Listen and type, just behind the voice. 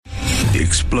The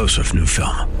explosive new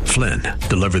film, Flynn,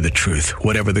 deliver the truth,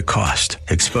 whatever the cost,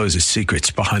 exposes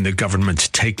secrets behind the government's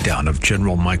takedown of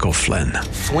General Michael Flynn.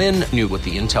 Flynn knew what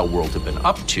the intel world had been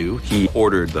up to. He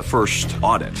ordered the first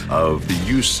audit of the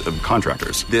use of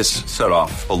contractors. This set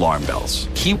off alarm bells.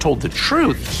 He told the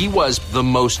truth. He was the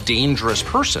most dangerous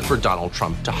person for Donald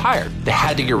Trump to hire. They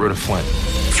had to get rid of Flynn.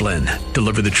 Flynn,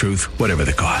 deliver the truth, whatever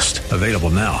the cost. Available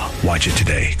now. Watch it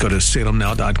today. Go to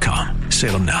salemnow.com.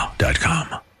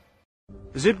 salemnow.com.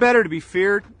 Is it better to be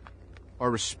feared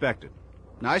or respected?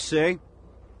 And I say,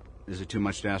 is it too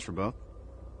much to ask for both?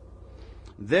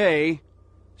 They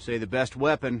say the best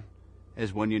weapon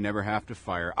is one you never have to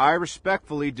fire. I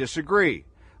respectfully disagree.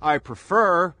 I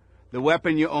prefer the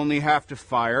weapon you only have to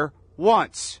fire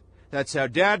once. That's how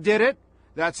Dad did it.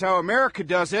 That's how America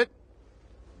does it.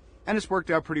 And it's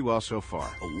worked out pretty well so far.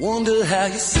 I wonder how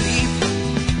you sleep.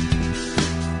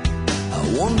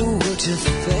 I wonder what you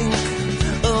think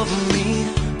of me.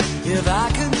 If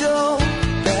I could go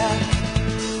back,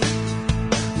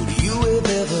 would you have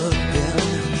ever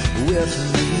been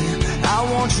with me? I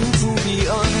want you to be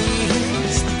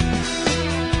uneased.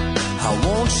 I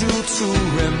want you to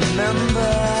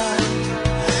remember.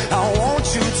 I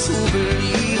want you to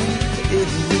believe in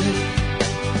me.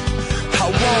 I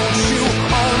want you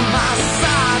on my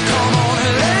side. Come on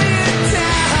and lay it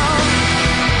down.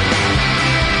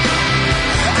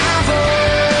 I've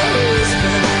always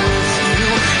been with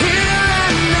you here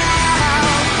and now.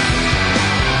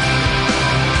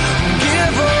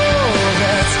 Give all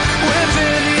that's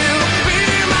within you. Be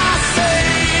my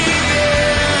savior.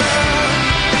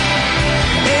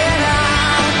 And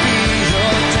I'll be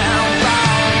your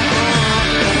downfall.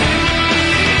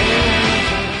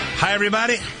 Hi,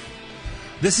 everybody.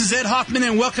 This is Ed Hoffman,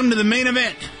 and welcome to the main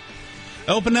event.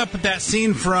 Open up with that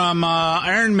scene from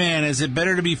Iron Man. Is it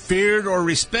better to be feared or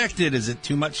respected? Is it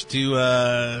too much to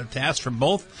ask for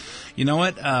both? You know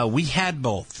what? We had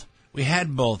both. We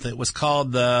had both. It was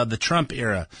called the Trump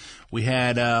era. We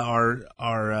had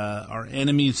our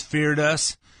enemies feared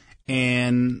us,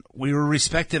 and we were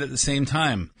respected at the same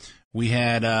time. We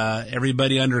had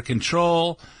everybody under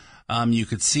control. You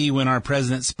could see when our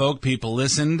president spoke, people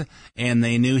listened, and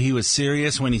they knew he was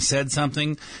serious when he said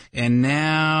something. And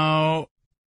now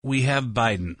we have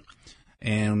Biden.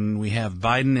 And we have,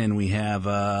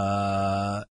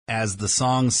 as the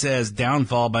song says,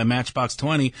 Downfall by Matchbox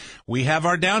 20, we have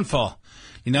our downfall.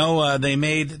 You know, they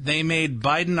made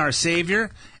Biden our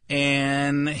savior,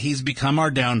 and he's become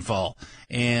our downfall.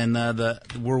 And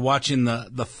we're watching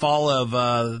the fall of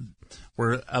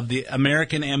the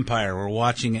American empire. We're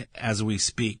watching it as we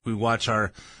speak. We watch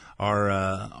our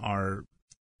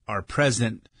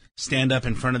president stand up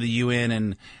in front of the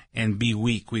UN and be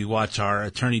weak. We watch our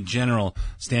attorney general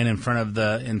stand in front of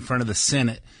the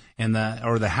Senate and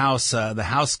the House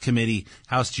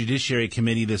Judiciary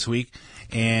Committee this week,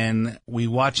 and we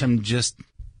watch him just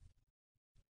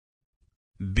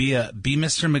be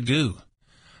Mr. Magoo.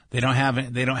 They don't have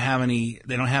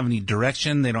any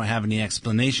direction. They don't have any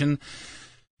explanation.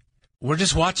 We're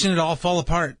just watching it all fall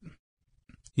apart.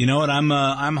 You know what?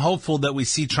 I'm hopeful that we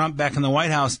see Trump back in the White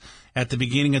House at the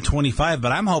beginning of 25,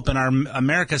 but I'm hoping our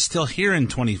America's still here in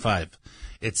 25.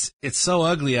 It's so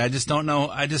ugly. I just don't know.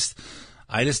 I just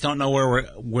don't know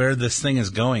where this thing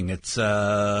is going. It's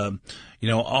by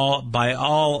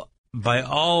all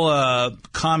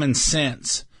common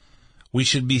sense, we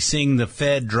should be seeing the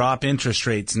Fed drop interest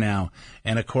rates now,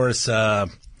 and of course we're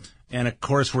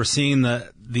seeing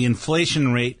the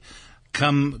inflation rate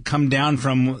come down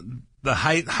from the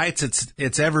heights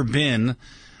it's ever been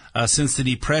since the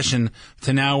Depression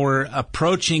to now we're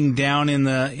approaching down in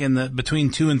the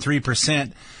between 2 and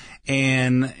 3%.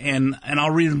 And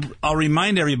I'll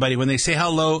remind everybody, when they say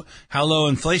how low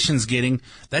inflation's getting,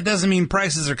 that doesn't mean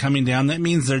prices are coming down. That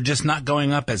means they're just not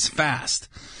going up as fast.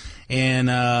 And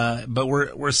but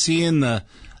we're seeing the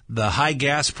high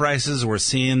gas prices. We're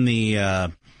seeing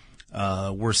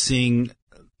we're seeing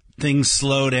things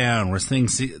slow down.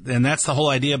 And that's the whole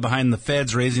idea behind the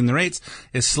Feds raising the rates,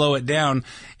 is slow it down.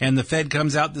 And the Fed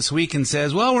comes out this week and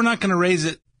says, well, we're not going to raise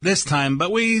it this time,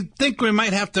 but we think we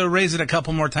might have to raise it a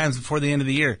couple more times before the end of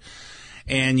the year.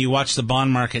 And you watch the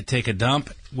bond market take a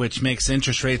dump, which makes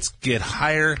interest rates get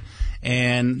higher.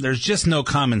 And there's just no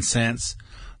common sense.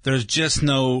 There's just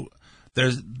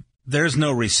there's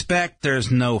no respect. There's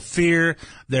no fear.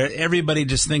 Everybody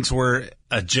just thinks we're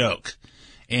a joke.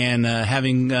 And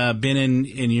having been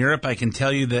in Europe, I can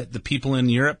tell you that the people in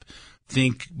Europe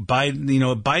think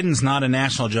Biden's not a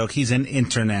national joke. He's an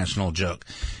international joke.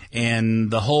 And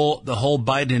the whole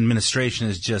Biden administration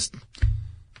is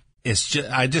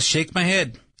I just shake my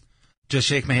head. Just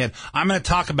shake my head. I'm going to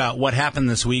talk about what happened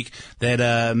this week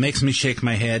that makes me shake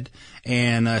my head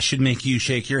and should make you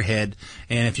shake your head.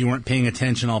 And if you weren't paying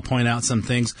attention, I'll point out some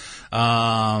things.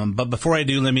 But before I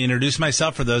do, let me introduce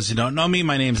myself. For those who don't know me,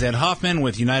 my name's Ed Hoffman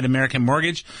with United American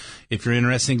Mortgage. If you're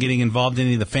interested in getting involved in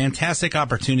any of the fantastic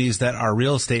opportunities that are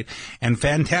real estate, and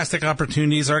fantastic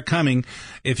opportunities are coming,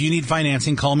 if you need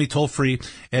financing, call me toll free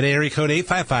at area code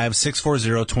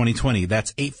 855-640-2020.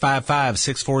 That's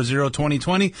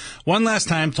 855-640-2020. One last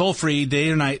time, toll free, day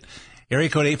or night. Area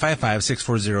code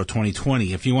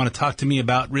 855-640-2020. If you want to talk to me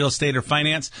about real estate or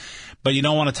finance, but you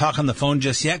don't want to talk on the phone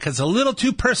just yet because it's a little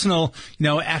too personal,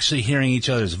 actually hearing each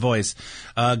other's voice,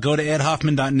 go to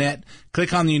edhoffman.net,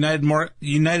 click on the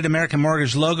United American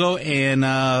Mortgage logo,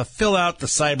 and fill out the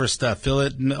cyber stuff. Fill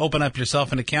it and open up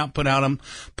yourself an account, put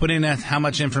in how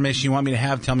much information you want me to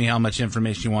have, tell me how much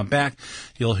information you want back.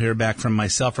 You'll hear back from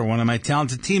myself or one of my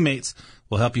talented teammates.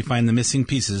 We'll help you find the missing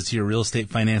pieces to your real estate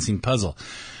financing puzzle.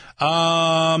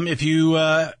 If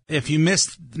you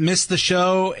missed the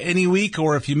show any week,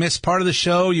 or if you missed part of the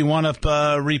show, you want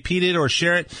to repeat it or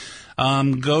share it,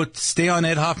 go stay on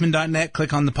edhoffman.net,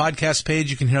 click on the podcast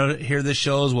page. You can hear this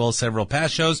show as well as several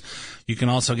past shows. You can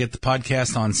also get the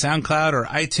podcast on SoundCloud or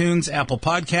iTunes, Apple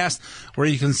Podcast, where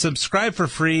you can subscribe for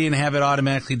free and have it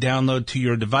automatically download to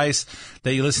your device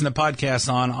that you listen to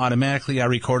podcasts on automatically. I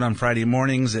record on Friday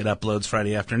mornings. It uploads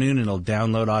Friday afternoon. It'll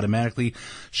download automatically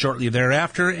shortly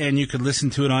thereafter, and you can listen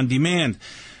to it on demand.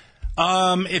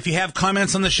 If you have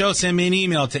comments on the show, send me an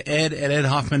email to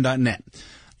ed@edhoffman.net.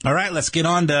 All right, let's get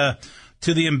on to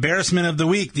the embarrassment of the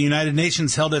week. The United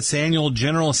Nations held its annual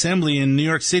General Assembly in New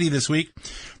York City this week.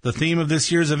 The theme of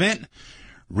this year's event,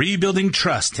 rebuilding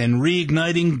trust and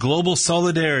reigniting global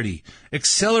solidarity,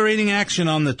 accelerating action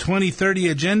on the 2030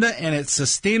 Agenda and its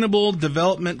sustainable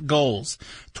development goals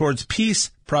towards peace,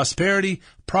 prosperity,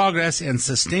 progress, and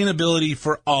sustainability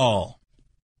for all.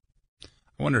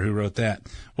 I wonder who wrote that.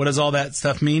 What does all that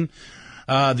stuff mean?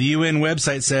 The UN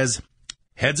website says,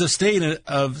 heads of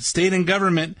state and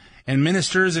government and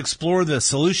ministers explore the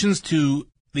solutions to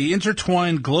the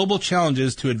intertwined global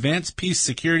challenges to advance peace,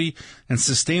 security, and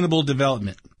sustainable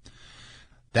development.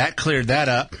 That cleared that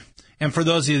up. And for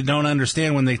those of you that don't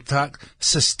understand, when they talk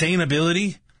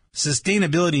sustainability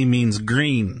means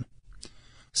green.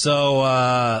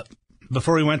 So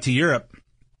before we went to Europe,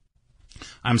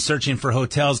 I'm searching for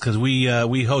hotels because we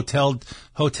hotel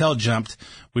jumped.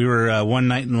 We were 1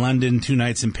 night in London, 2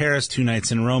 nights in Paris, 2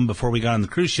 nights in Rome before we got on the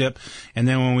cruise ship. And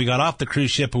then when we got off the cruise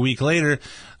ship a week later,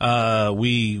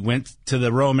 we went to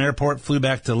the Rome airport, flew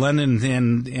back to London,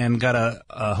 and got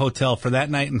a hotel for that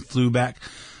night and flew back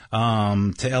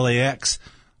to LAX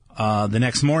the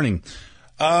next morning.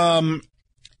 And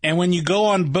when you go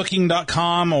on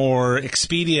Booking.com or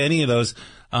Expedia, any of those,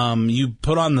 you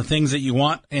put on the things that you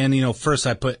want. And, first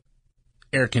I put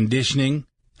air conditioning.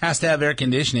 Has to have air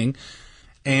conditioning.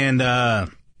 And, then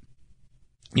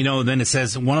it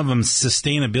says one of them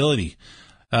sustainability.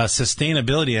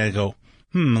 Sustainability, I go,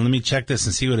 let me check this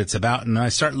and see what it's about. And I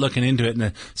start looking into it.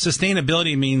 And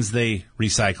sustainability means they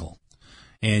recycle.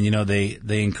 And,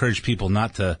 they encourage people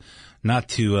not to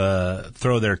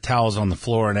throw their towels on the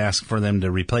floor and ask for them to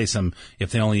replace them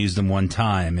if they only use them one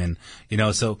time. And,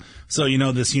 so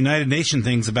this United Nations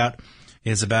thing's about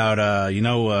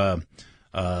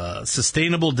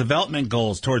sustainable development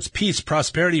goals towards peace,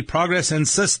 prosperity, progress, and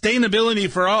sustainability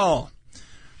for all.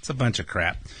 It's a bunch of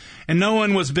crap. And no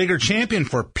one was bigger champion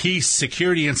for peace,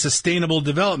 security, and sustainable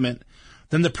development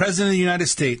than the President of the United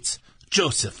States,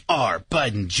 Joseph R.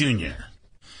 Biden Jr.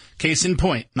 Case in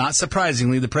point, not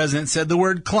surprisingly, the president said the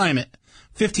word climate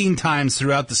 15 times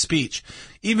throughout the speech.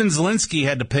 Even Zelensky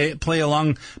had to play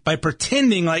along by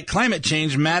pretending like climate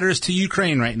change matters to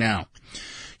Ukraine right now.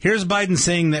 Here's Biden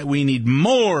saying that we need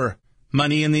more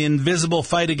money in the invisible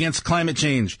fight against climate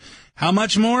change. How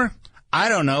much more? I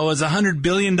don't know. Is $100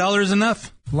 billion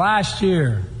enough? Last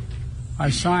year, I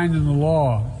signed into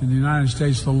law in the United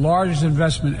States the largest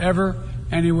investment ever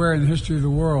anywhere in the history of the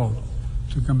world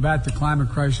to combat the climate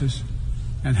crisis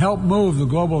and help move the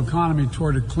global economy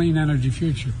toward a clean energy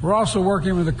future. We're also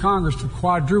working with the Congress to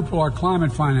quadruple our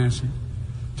climate financing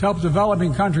to help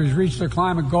developing countries reach their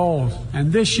climate goals.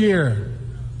 And this year,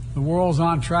 the world's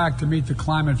on track to meet the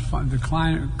climate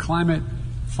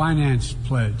finance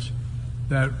pledge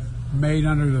that made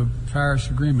under the Paris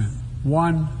Agreement,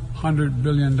 $100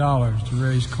 billion to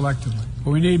raise collectively.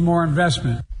 But we need more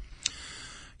investment.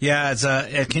 Yeah,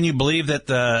 can you believe that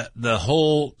the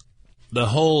whole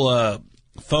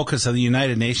focus of the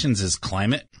United Nations is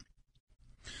climate?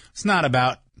 It's not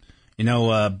about,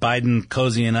 Biden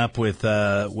cozying up with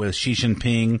Xi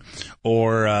Jinping,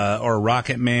 or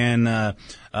Rocket Man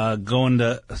going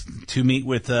to meet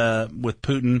with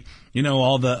Putin.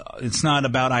 It's not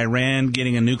about Iran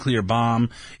getting a nuclear bomb.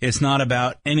 It's not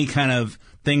about any kind of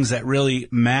things that really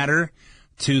matter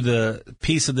to the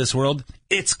peace of this world.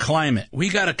 It's climate. We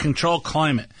got to control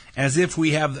climate, as if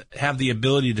we have the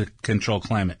ability to control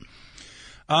climate.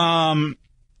 The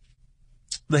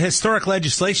historic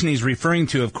legislation he's referring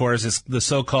to, of course, is the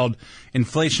so-called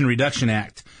Inflation Reduction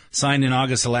Act, signed in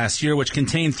August of last year, which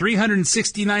contained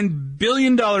 $369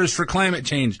 billion for climate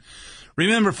change.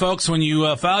 Remember, folks, when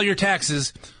you file your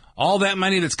taxes, all that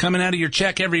money that's coming out of your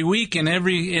check every week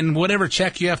and whatever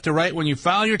check you have to write when you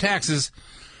file your taxes,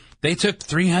 they took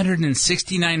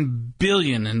 $369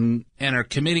 billion and are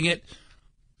committing it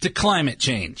to climate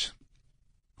change,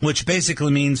 which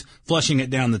basically means flushing it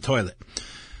down the toilet.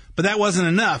 But that wasn't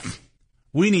enough.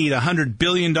 We need $100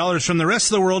 billion from the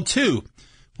rest of the world, too.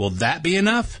 Will that be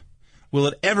enough? Will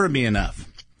it ever be enough?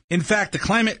 In fact, the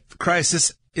climate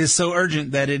crisis is so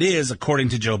urgent that it is, according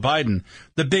to Joe Biden,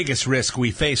 the biggest risk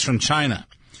we face from China.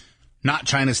 Not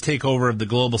China's takeover of the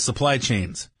global supply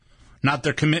chains. Not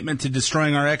their commitment to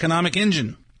destroying our economic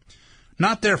engine.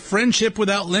 Not their friendship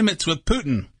without limits with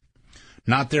Putin.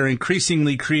 Not their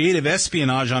increasingly creative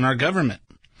espionage on our government.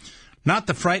 Not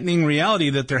the frightening reality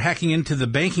that they're hacking into the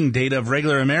banking data of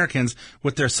regular Americans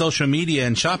with their social media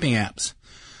and shopping apps.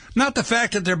 Not the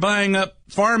fact that they're buying up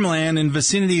farmland in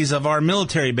vicinities of our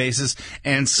military bases,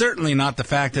 and certainly not the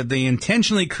fact that they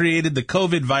intentionally created the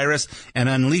COVID virus and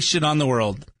unleashed it on the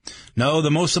world. No, the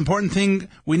most important thing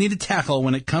we need to tackle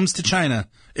when it comes to China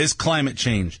is climate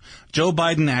change. Joe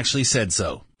Biden actually said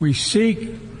so. We seek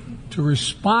to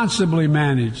responsibly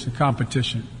manage the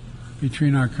competition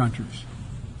between our countries,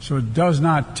 so it does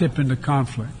not tip into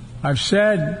conflict. I've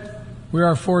said we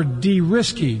are for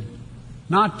de-risking,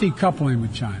 not decoupling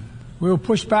with China. We will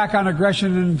push back on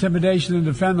aggression and intimidation and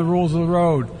defend the rules of the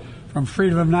road, from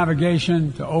freedom of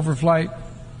navigation to overflight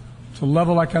to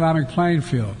level economic playing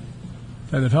field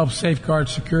that have helped safeguard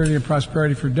security and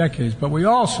prosperity for decades. But we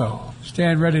also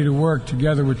stand ready to work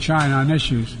together with China on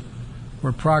issues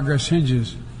where progress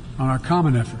hinges on our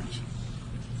common efforts.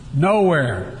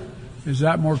 Nowhere is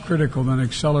that more critical than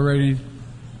accelerating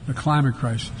the climate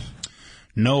crisis.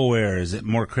 Nowhere is it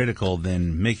more critical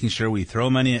than making sure we throw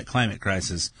money at climate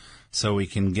crisis so we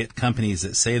can get companies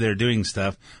that say they're doing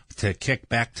stuff to kick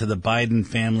back to the Biden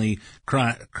family,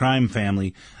 crime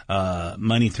family,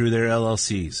 money through their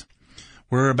LLCs.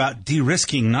 We're about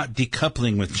de-risking, not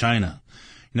decoupling with China.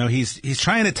 He's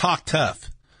trying to talk tough.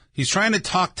 He's trying to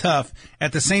talk tough.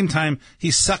 At the same time,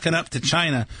 he's sucking up to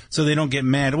China so they don't get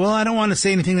mad. Well, I don't want to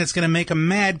say anything that's going to make them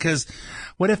mad, because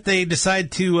what if they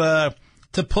decide to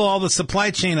pull all the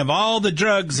supply chain of all the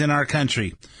drugs in our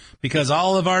country, because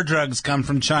all of our drugs come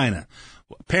from China?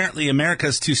 Apparently,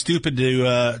 America's too stupid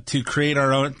to create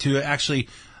our own, to actually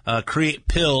create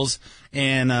pills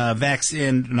and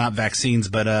not vaccines,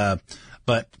 but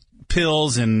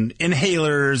pills and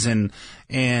inhalers and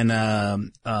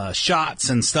shots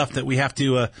and stuff that we have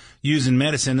to use in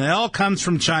medicine. It all comes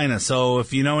from China. So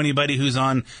if you know anybody who's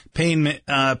on pain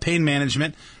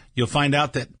management, you'll find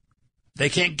out that they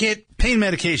can't get pain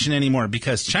medication anymore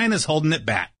because China's holding it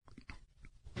back.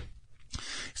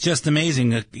 It's just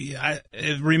amazing.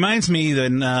 It reminds me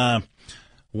that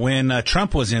when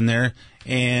Trump was in there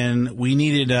and we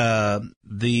needed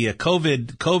the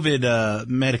COVID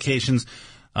medications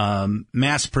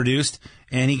mass produced,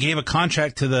 and he gave a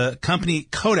contract to the company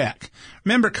Kodak.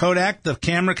 Remember Kodak, the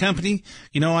camera company?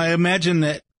 I imagine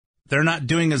that they're not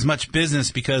doing as much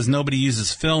business because nobody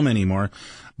uses film anymore,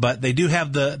 but they do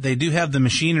have the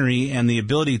machinery and the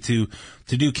ability to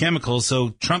do chemicals. So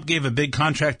Trump gave a big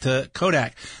contract to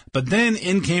Kodak, but then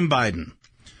in came Biden.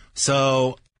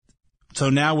 So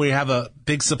now we have a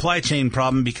big supply chain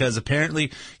problem because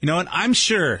apparently, I'm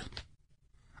sure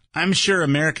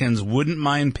Americans wouldn't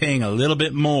mind paying a little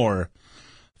bit more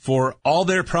for all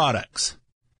their products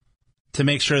to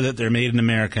make sure that they're made in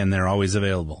America and they're always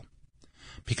available.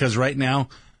 Because right now,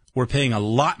 we're paying a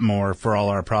lot more for all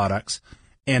our products,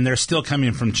 and they're still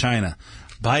coming from China.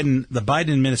 The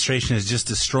Biden administration is just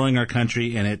destroying our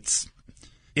country, and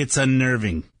it's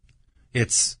unnerving.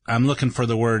 I'm looking for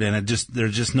the word, and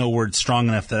there's just no word strong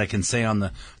enough that I can say on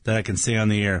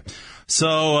the air.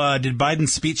 So, did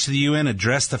Biden's speech to the UN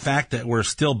address the fact that we're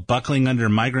still buckling under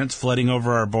migrants flooding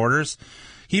over our borders?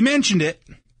 He mentioned it,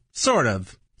 sort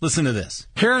of. Listen to this.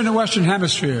 Here in the Western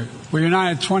Hemisphere, we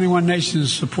united 21 nations in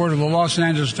support of the Los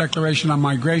Angeles Declaration on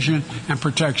Migration and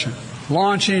Protection,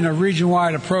 launching a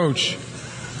region-wide approach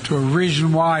to a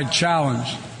region-wide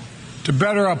challenge to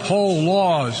better uphold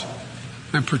laws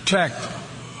and protect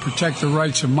the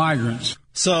rights of migrants.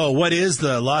 So, what is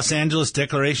the Los Angeles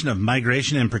Declaration of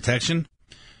Migration and Protection?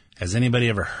 Has anybody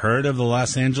ever heard of the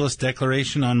Los Angeles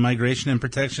Declaration on Migration and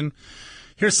Protection?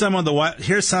 Here's some of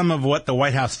what the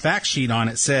White House fact sheet on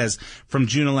it says from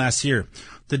June of last year.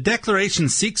 The declaration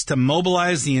seeks to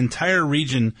mobilize the entire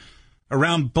region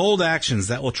around bold actions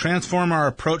that will transform our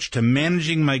approach to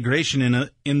managing migration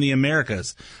in the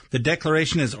Americas. The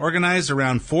declaration is organized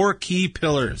around 4 key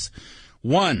pillars.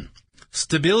 1,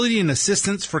 stability and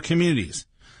assistance for communities.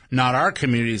 Not our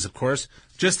communities, of course,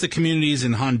 just the communities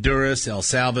in Honduras, El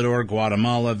Salvador,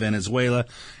 Guatemala, Venezuela,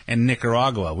 and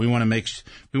Nicaragua. We want to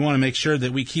make sure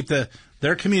that we keep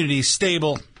their communities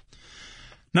stable.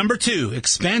 Number 2,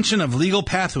 expansion of legal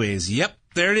pathways. Yep,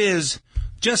 there it is.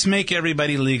 Just make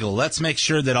everybody legal. Let's make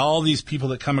sure that all these people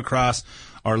that come across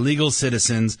are legal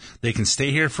citizens. They can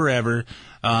stay here forever,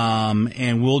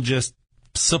 and we'll just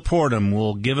support them.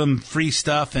 We'll give them free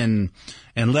stuff and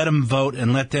let them vote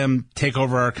and let them take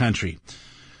over our country.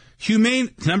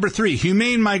 Number 3,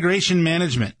 humane migration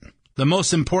management. The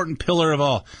most important pillar of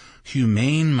all.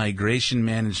 Humane migration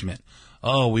management.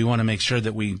 Oh, we want to make sure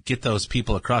that we get those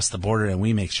people across the border and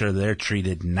we make sure they're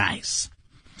treated nice.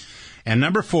 And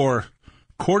number 4,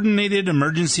 coordinated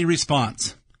emergency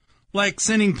response. Like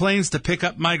sending planes to pick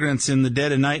up migrants in the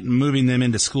dead of night and moving them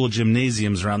into school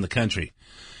gymnasiums around the country.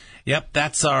 Yep,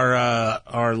 that's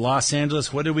our Los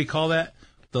Angeles, what did we call that?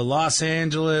 The Los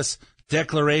Angeles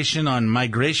Declaration on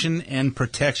Migration and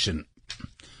Protection.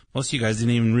 Most of you guys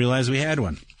didn't even realize we had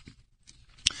one.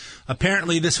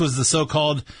 Apparently, this was the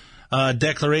so-called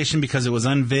declaration because it was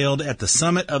unveiled at the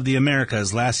Summit of the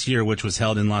Americas last year, which was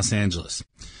held in Los Angeles.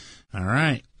 All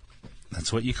right.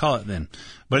 That's what you call it then.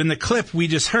 But in the clip we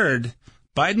just heard,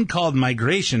 Biden called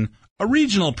migration a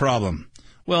regional problem.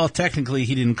 Well, technically,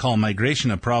 he didn't call migration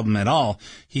a problem at all.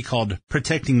 He called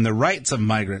protecting the rights of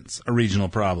migrants a regional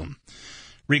problem.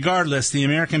 Regardless, the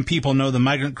American people know the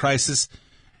migrant crisis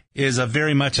is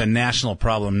very much a national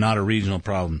problem, not a regional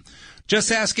problem.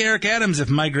 Just ask Eric Adams if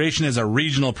migration is a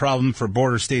regional problem for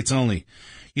border states only.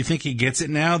 You think he gets it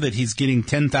now that he's getting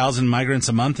 10,000 migrants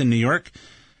a month in New York?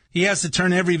 He has to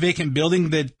turn every vacant building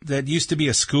that used to be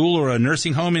a school or a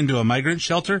nursing home into a migrant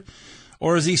shelter?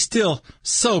 Or is he still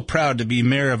so proud to be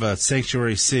mayor of a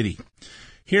sanctuary city?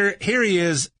 Here he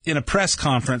is in a press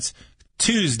conference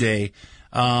Tuesday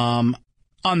on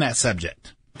that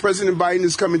subject. President Biden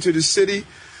is coming to the city.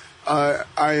 I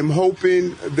am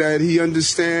hoping that he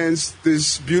understands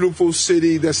this beautiful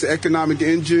city that's the economic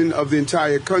engine of the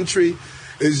entire country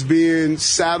is being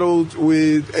saddled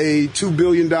with a $2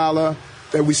 billion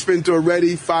that we spent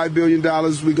already, $5 billion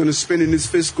we're going to spend in this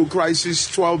fiscal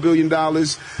crisis, $12 billion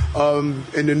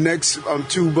in the next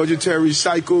 2 budgetary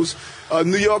cycles.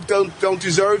 New York don't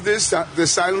deserve this. The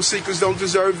asylum seekers don't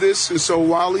deserve this. And so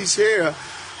while he's here,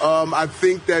 I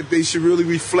think that they should really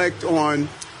reflect on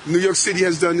New York City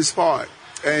has done its part.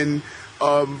 And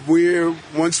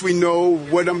once we know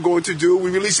what I'm going to do,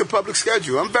 we release a public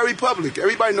schedule. I'm very public.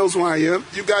 Everybody knows who I am.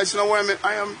 You guys know where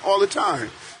I am all the time.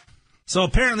 So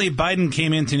apparently Biden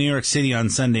came into New York City on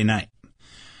Sunday night.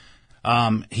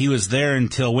 He was there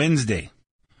until Wednesday.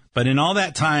 But in all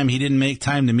that time, he didn't make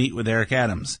time to meet with Eric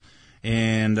Adams.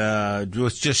 And it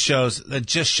just shows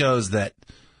that,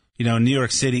 you know, New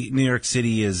York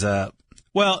City is,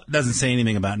 well, it doesn't say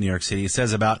anything about New York City. It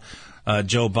says about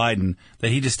Joe Biden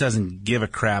that he just doesn't give a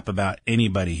crap about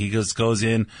anybody. He goes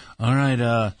in, all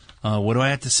right, what do I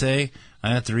have to say?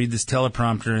 I have to read this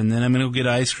teleprompter, and then I'm going to go get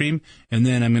ice cream, and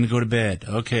then I'm going to go to bed.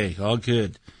 Okay, all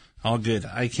good.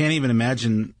 I can't even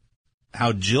imagine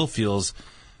how Jill feels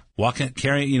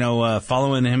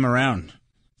following him around.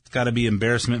 It's got to be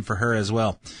embarrassment for her as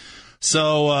well.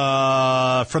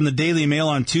 So, from the Daily Mail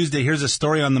on Tuesday, here's a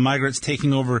story on the migrants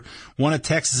taking over one of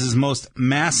Texas's most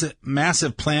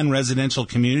massive planned residential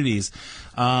communities.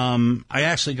 I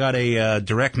actually got a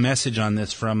direct message on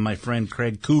this from my friend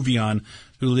Craig Cuvion,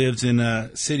 who lives in a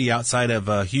city outside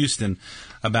of Houston,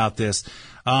 about this.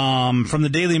 From the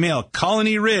Daily Mail,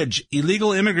 Colony Ridge,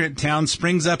 illegal immigrant town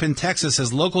springs up in Texas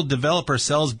as local developer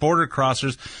sells border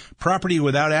crossers property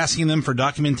without asking them for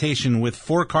documentation, with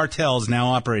 4 cartels now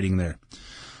operating there.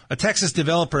 A Texas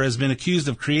developer has been accused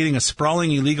of creating a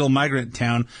sprawling illegal migrant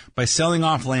town by selling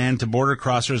off land to border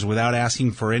crossers without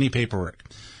asking for any paperwork.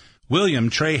 William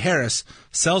Trey Harris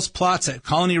sells plots at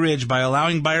Colony Ridge by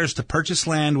allowing buyers to purchase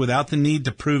land without the need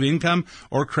to prove income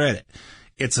or credit.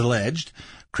 It's alleged.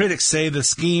 Critics say the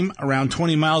scheme, around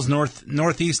 20 miles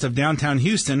northeast of downtown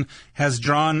Houston, has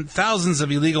drawn thousands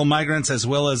of illegal migrants as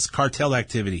well as cartel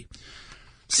activity.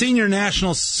 Senior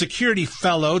National Security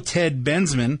Fellow Ted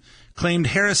Bensman claimed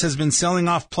Harris has been selling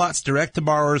off plots direct to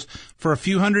borrowers for a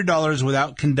few $100s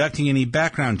without conducting any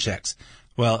background checks.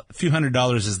 Well, a few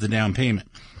 $100s is the down payment.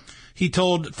 He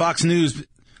told Fox News,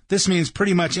 "This means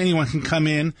pretty much anyone can come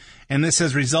in, and this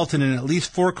has resulted in at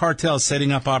least 4 cartels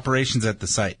setting up operations at the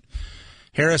site."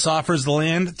 Harris offers the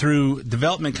land through a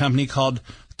development company called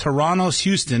Terranos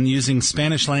Houston using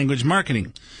Spanish-language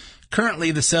marketing.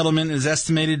 Currently, the settlement is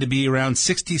estimated to be around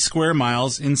 60 square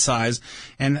miles in size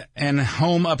and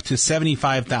home up to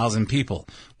 75,000 people,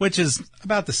 which is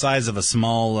about the size of a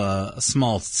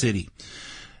small city.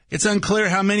 It's unclear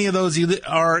how many of those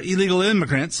are illegal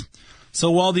immigrants. So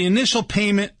while the initial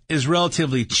payment is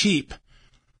relatively cheap,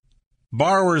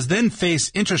 borrowers then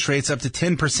face interest rates up to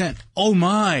 10%. Oh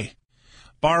my!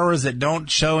 Borrowers that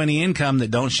don't show any income,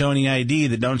 that don't show any ID,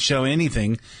 that don't show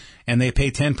anything, and they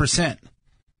pay 10%.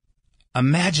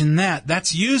 Imagine that.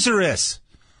 That's usurious.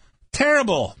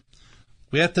 Terrible.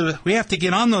 We have to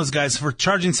get on those guys for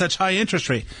charging such high interest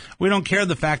rate. We don't care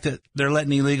the fact that they're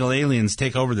letting illegal aliens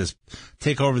take over this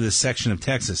section of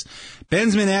Texas.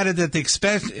 Bensman added that the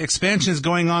expansion is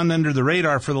going on under the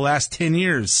radar for the last 10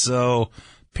 years. So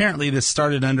apparently this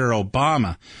started under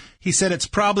Obama. He said it's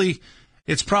probably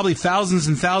thousands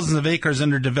and thousands of acres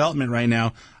under development right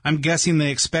now. I'm guessing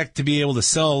they expect to be able to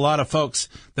sell a lot of folks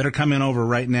that are coming over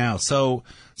right now. So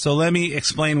let me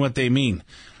explain what they mean.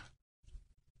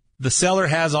 The seller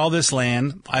has all this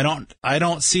land. I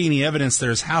don't see any evidence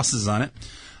there's houses on it.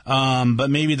 But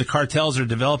maybe the cartels are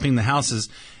developing the houses,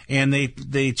 and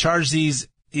they charge these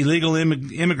illegal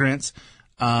immigrants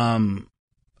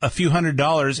a few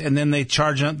 $100s, and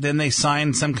then they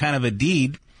sign some kind of a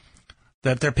deed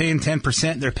that they're paying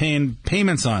 10%, they're paying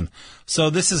payments on.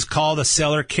 So this is called a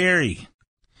seller carry.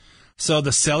 So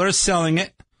the seller's selling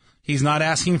it. He's not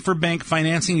asking for bank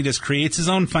financing. He just creates his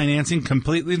own financing,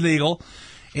 completely legal.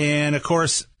 And of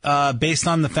course, based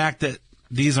on the fact that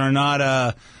these are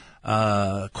not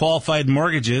qualified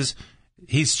mortgages,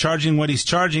 he's charging what he's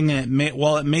charging. And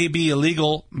it may be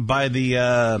illegal by the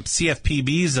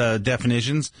CFPB's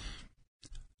definitions,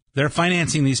 they're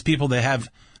financing these people that have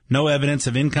no evidence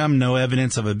of income, no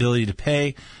evidence of ability to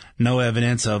pay, no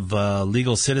evidence of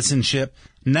legal citizenship,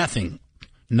 nothing.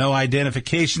 No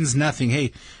identifications, nothing.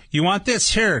 Hey, you want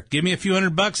this? Here, give me a few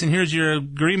 $100 and here's your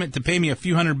agreement to pay me a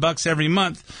few $100 every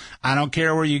month. I don't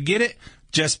care where you get it.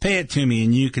 Just pay it to me,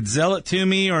 and you could Zelle it to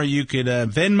me, or you could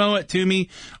Venmo it to me,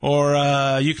 or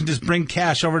you can just bring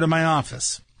cash over to my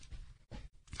office.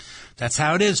 That's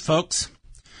how it is, folks.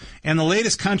 And the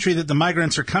latest country that the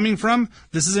migrants are coming from,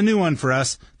 this is a new one for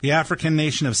us, the African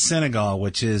nation of Senegal,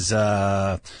 which is,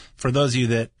 for those of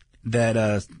you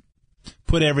that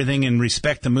put everything in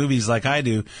respect to movies like I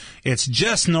do, it's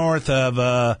just north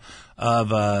of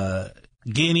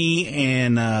Guinea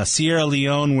and Sierra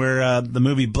Leone, where the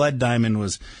movie Blood Diamond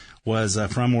was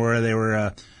from, where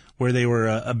they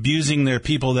were abusing their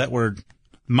people that were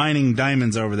mining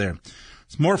diamonds over there.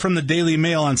 It's more from the Daily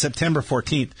Mail on September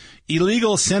 14th.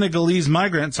 Illegal Senegalese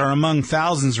migrants are among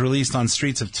thousands released on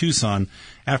streets of Tucson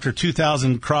after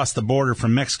 2,000 crossed the border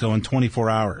from Mexico in 24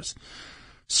 hours.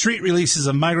 Street releases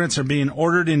of migrants are being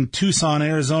ordered in Tucson,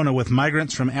 Arizona, with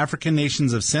migrants from African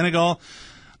nations of Senegal,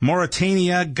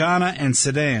 Mauritania, Ghana, and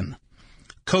Sudan.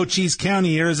 Cochise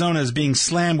County, Arizona, is being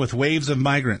slammed with waves of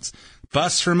migrants,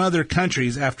 busts from other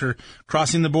countries after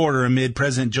crossing the border amid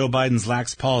President Joe Biden's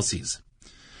lax policies.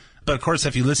 But, of course,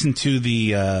 if you listen to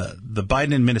the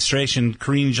Biden administration,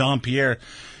 Karine Jean-Pierre,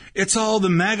 it's all the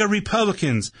MAGA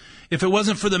Republicans. If it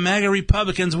wasn't for the MAGA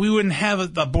Republicans, we wouldn't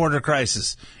have a border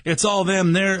crisis. It's all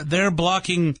them. They're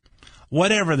blocking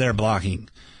whatever they're blocking.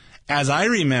 As I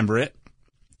remember it,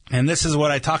 and this is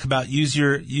what I talk about, use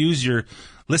your,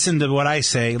 listen to what I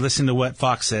say, listen to what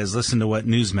Fox says, listen to what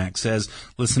Newsmax says,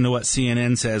 listen to what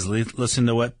CNN says, listen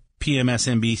to what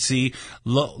PMSNBC,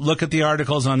 look at the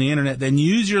articles on the internet, then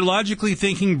use your logically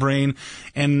thinking brain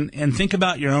and think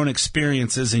about your own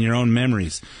experiences and your own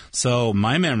memories. So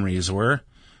my memories were,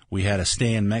 we had a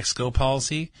stay in Mexico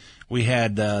policy. We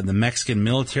had the Mexican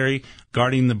military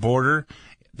guarding the border.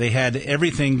 They had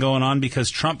everything going on because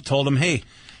Trump told them, hey,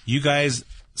 you guys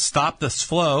stop this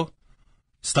flow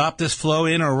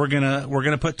in, or we're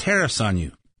gonna put tariffs on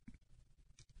you.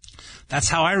 That's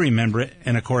how I remember it.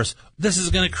 And of course, this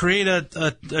is going to create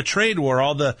a trade war,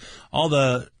 all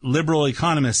the liberal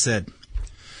economists said.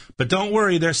 But don't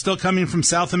worry, they're still coming from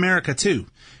South America too.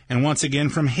 And once again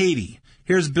from Haiti.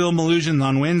 Here's Bill Malhusian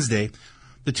on Wednesday,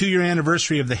 the 2-year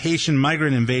anniversary of the Haitian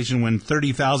migrant invasion, when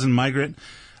 30,000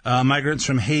 migrants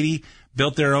from Haiti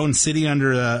built their own city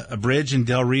under a bridge in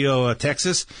Del Rio,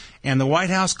 Texas. And the White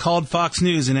House called Fox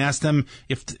News and asked them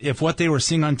if what they were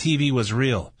seeing on TV was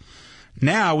real.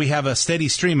 Now we have a steady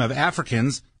stream of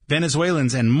Africans,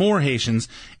 Venezuelans, and more Haitians,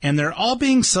 and they're all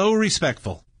being so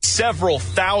respectful. Several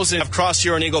thousand have crossed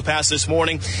here on Eagle Pass this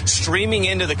morning, streaming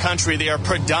into the country. They are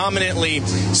predominantly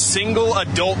single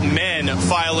adult men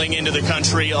filing into the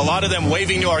country, a lot of them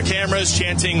waving to our cameras,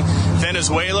 chanting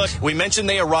Venezuela. We mentioned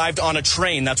they arrived on a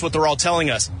train. That's what they're all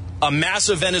telling us. A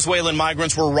massive Venezuelan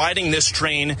migrants were riding this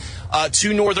train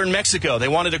to northern Mexico. They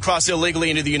wanted to cross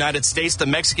illegally into the United States. The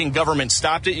Mexican government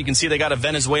stopped it. You can see they got a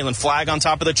Venezuelan flag on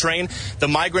top of the train. The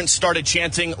migrants started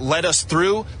chanting, "Let us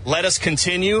through, let us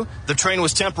continue." The train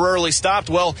was temporarily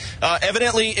stopped. Well,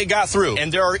 evidently it got through.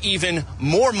 And there are even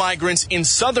more migrants in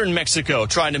southern Mexico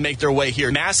trying to make their way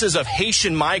here. Masses of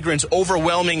Haitian migrants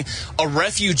overwhelming a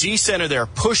refugee center there,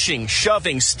 pushing,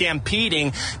 shoving,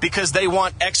 stampeding because they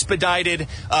want expedited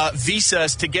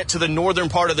visas to get to the northern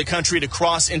part of the country to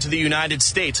cross into the United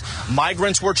States.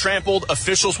 Migrants were trampled,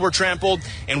 officials were trampled,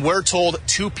 and we're told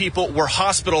 2 people were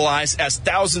hospitalized as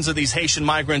thousands of these Haitian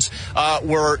migrants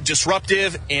were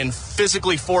disruptive and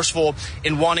physically forceful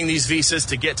in wanting these visas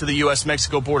to get to the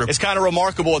U.S.-Mexico border. It's kind of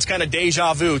remarkable. It's kind of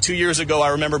deja vu. 2 years ago, I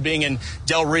remember being in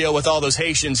Del Rio with all those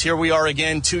Haitians. Here we are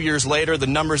again 2 years later. The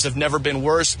numbers have never been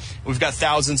worse. We've got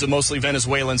thousands of mostly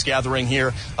Venezuelans gathering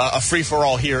here, a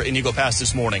free-for-all here in Eagle Pass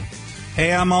this morning.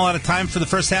 Hey, I'm all out of time for the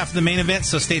first half of the main event,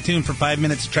 so stay tuned for 5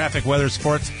 minutes of traffic, weather,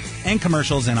 sports, and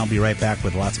commercials, and I'll be right back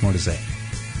with lots more to say.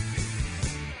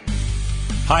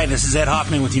 Hi, this is Ed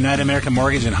Hoffman with United American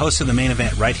Mortgage and host of the main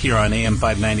event right here on AM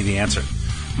 590 The Answer.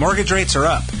 Mortgage rates are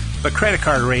up, but credit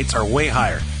card rates are way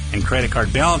higher, and credit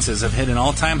card balances have hit an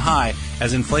all-time high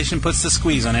as inflation puts the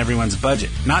squeeze on everyone's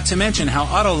budget. Not to mention how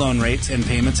auto loan rates and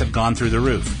payments have gone through the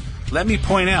roof. Let me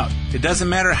point out, it doesn't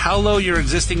matter how low your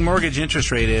existing mortgage interest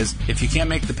rate is if you can't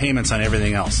make the payments on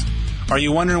everything else. Are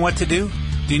you wondering what to do?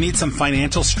 Do you need some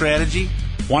financial strategy?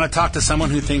 Want to talk to someone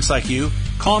who thinks like you?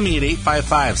 Call me at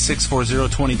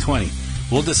 855-640-2020.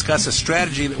 We'll discuss a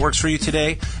strategy that works for you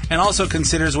today and also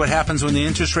considers what happens when the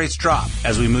interest rates drop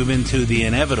as we move into the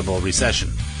inevitable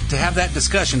recession. To have that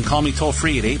discussion, call me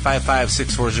toll-free at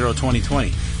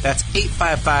 855-640-2020. That's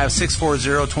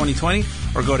 855-640-2020,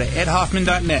 or go to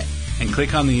edhoffman.net and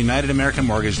click on the United American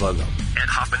Mortgage logo. Ed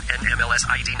Hoffman, NMLS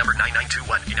ID number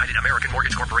 9921. United American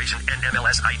Mortgage Corporation,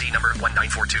 NMLS ID number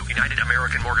 1942. United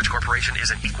American Mortgage Corporation is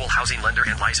an equal housing lender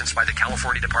and licensed by the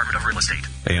California Department of Real Estate.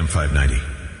 AM 590,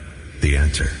 The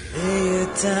Answer. Lay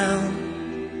it down.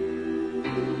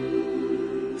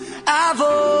 I've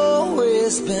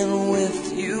always been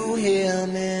with you, hear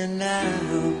me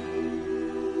now.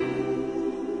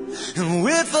 And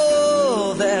with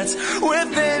all that's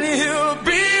within you,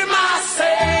 be my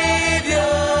savior.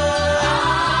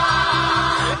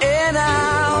 And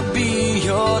I'll be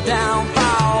your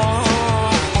downfall.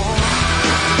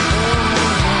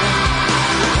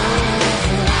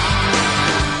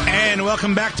 And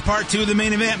welcome back to part 2 of the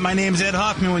main event. My name is Ed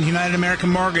Hoffman with United American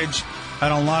Mortgage. I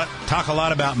don't talk a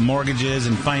lot about mortgages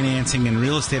and financing and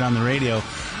real estate on the radio,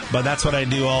 but that's what I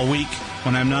do all week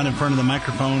when I'm not in front of the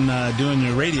microphone doing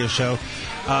your radio show.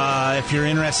 If you're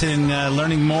interested in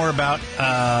learning more about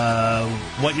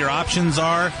what your options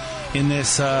are in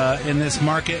this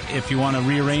market, if you want to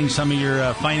rearrange some of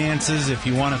your finances, if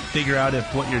you want to figure out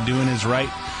if what you're doing is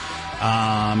right,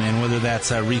 and whether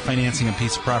that's refinancing a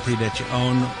piece of property that you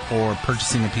own or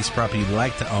purchasing a piece of property you'd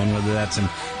like to own, whether that's in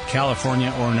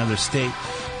California or another state,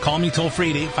 call me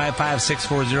toll-free at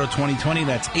 855-640-2020.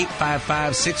 That's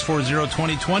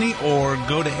 855-640-2020, or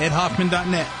go to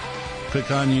edhoffman.net.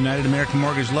 Click on United American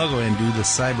Mortgage logo and do the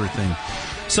cyber thing.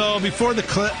 So before the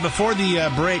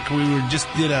break, we just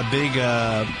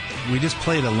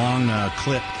played a long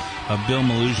clip of Bill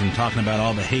Maluzhin talking about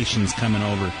all the Haitians coming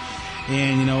over.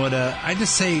 And you know what? I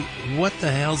just say, what the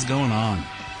hell's going on?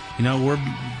 You know,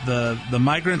 the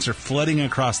migrants are flooding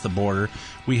across the border.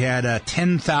 We had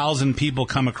 10,000 people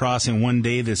come across in one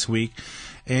day this week,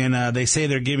 and they say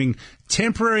they're giving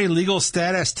temporary legal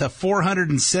status to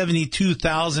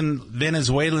 472,000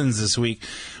 Venezuelans this week,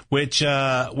 which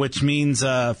means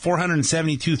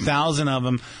 472,000 of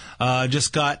them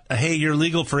just got, hey, you're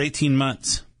legal for 18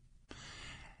 months.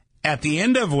 At the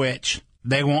end of which,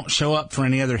 they won't show up for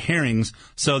any other hearings,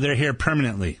 so they're here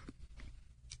permanently.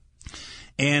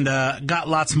 And got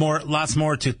lots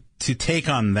more to take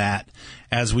on that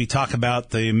as we talk about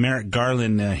the Merrick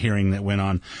Garland hearing that went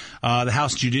on. The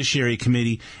House Judiciary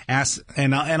Committee asked,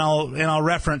 and I'll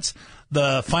reference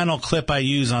the final clip I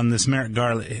use on this Merrick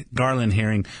Garland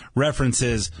hearing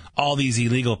references all these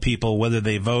illegal people, whether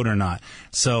they vote or not.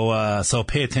 So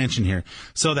pay attention here.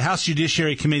 So the House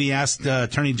Judiciary Committee asked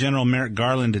Attorney General Merrick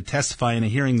Garland to testify in a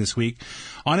hearing this week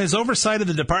on his oversight of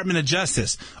the Department of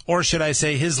Justice, or should I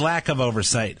say his lack of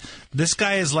oversight. This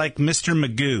guy is like Mr.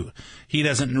 Magoo. He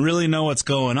doesn't really know what's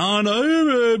going on.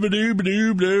 He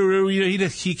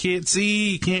can't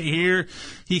see, he can't hear,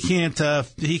 he can't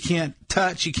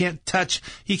touch, he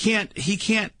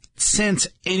can't sense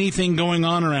anything going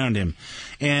on around him.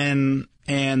 And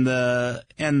the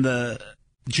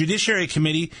Judiciary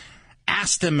Committee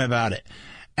asked him about it,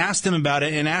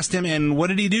 and what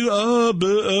did he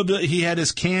do? He had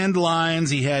his canned lines.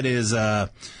 He had his I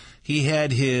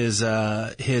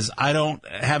don't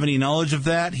have any knowledge of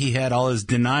that. He had all his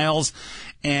denials,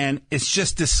 and it's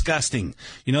just disgusting.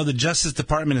 You know, the Justice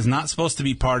Department is not supposed to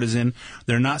be partisan.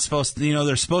 They're not supposed to,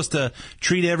 they're supposed to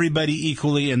treat everybody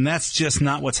equally, and that's just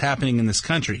not what's happening in this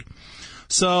country.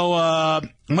 So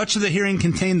much of the hearing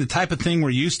contained the type of thing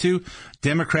we're used to.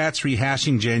 Democrats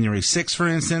rehashing January 6th, for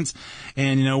instance,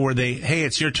 and where they, hey,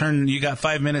 it's your turn. You got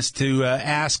 5 minutes to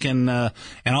ask, and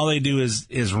all they do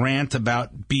is rant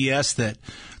about BS, that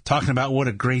talking about what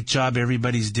a great job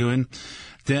everybody's doing.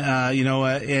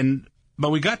 But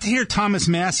we got to hear Thomas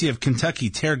Massie of Kentucky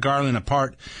tear Garland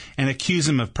apart and accuse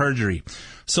him of perjury.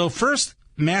 So first,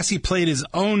 Massie played his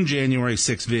own January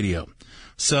 6th video.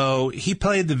 So he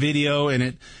played the video,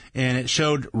 and it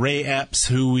showed Ray Epps,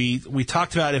 who we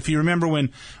talked about. If you remember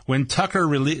when Tucker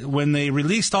when they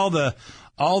released all the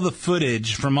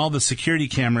footage from all the security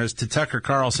cameras to Tucker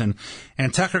Carlson,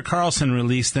 and Tucker Carlson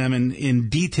released them in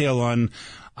detail on,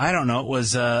 I don't know, it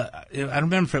was I don't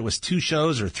remember if it was 2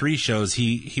 shows or 3 shows.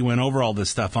 He went over all this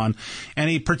stuff on,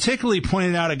 and he particularly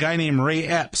pointed out a guy named Ray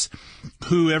Epps,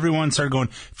 who everyone started going,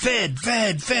 Fed,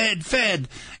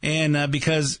 and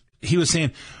because he was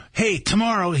saying, hey,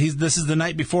 tomorrow, this is the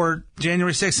night before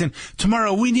January 6th, and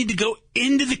tomorrow we need to go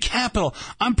into the Capitol.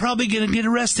 I'm probably going to get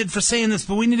arrested for saying this,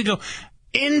 but we need to go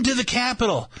into the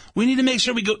Capitol. We need to make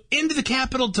sure we go into the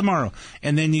Capitol tomorrow.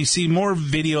 And then you see more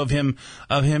video of him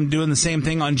doing the same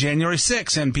thing on January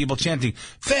 6th, and people chanting,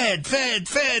 Fed.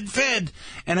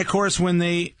 And of course, when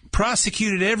they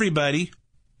prosecuted everybody,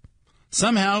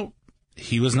 somehow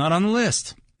he was not on the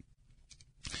list.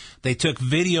 They took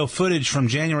video footage from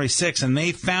January 6th, and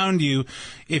they found you.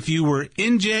 If you're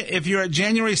at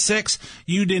January 6th,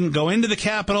 you didn't go into the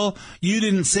Capitol, you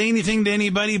didn't say anything to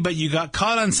anybody, but you got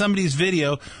caught on somebody's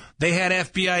video. They had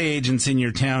FBI agents in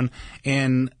your town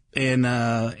and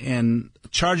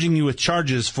charging you with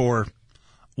charges for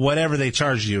whatever they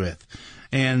charged you with.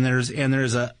 And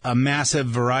there's a massive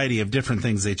variety of different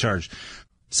things they charged.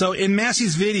 So in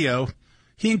Massey's video,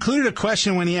 he included a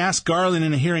question when he asked Garland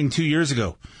in a hearing 2 years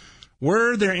ago,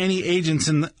 were there any agents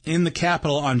in the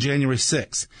Capitol on January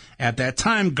 6th? At that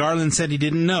time, Garland said he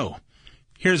didn't know.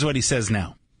 Here's what he says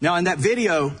now. Now, in that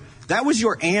video, that was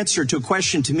your answer to a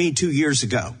question to me 2 years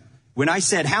ago, when I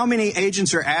said how many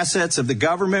agents or assets of the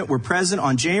government were present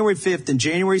on January 5th and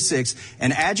January 6th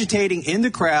and agitating in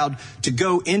the crowd to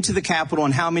go into the Capitol,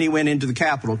 and how many went into the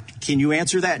Capitol. Can you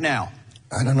answer that now?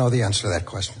 I don't know the answer to that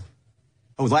question.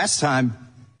 Oh, last time,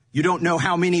 you don't know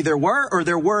how many there were, or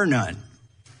there were none?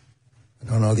 I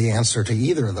don't know the answer to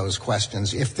either of those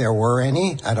questions. If there were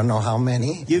any, I don't know how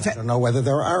many. I don't know whether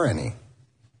there are any.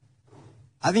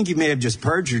 I think you may have just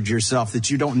perjured yourself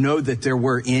that you don't know that there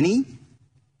were any.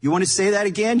 You want to say that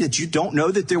again, that you don't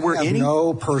know that there were any? I have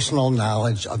no personal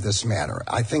knowledge of this matter.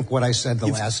 I think what I said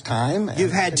last time.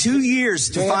 You've had 2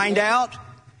 years to find out.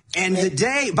 And the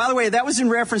day, by the way, that was in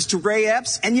reference to Ray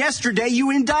Epps, and yesterday you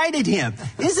indicted him.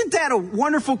 Isn't that a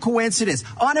wonderful coincidence?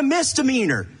 On a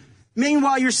misdemeanor.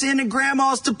 Meanwhile, you're sending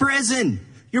grandmas to prison.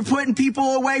 You're putting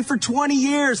people away for 20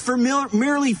 years for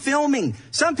merely filming.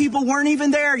 Some people weren't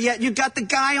even there yet. You've got the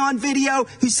guy on video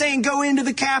who's saying go into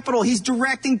the Capitol. He's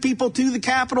directing people to the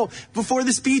Capitol before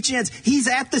the speech ends. He's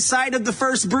at the site of the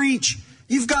first breach.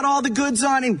 You've got all the goods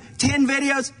on him, 10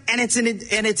 videos, and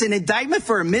it's an indictment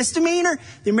for a misdemeanor?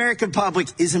 The American public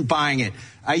isn't buying it.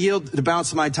 I yield the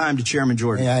balance of my time to Chairman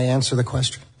Jordan. May I answer the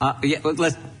question? We'll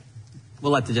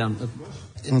let the gentleman.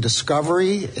 In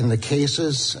discovery, in the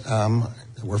cases that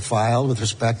were filed with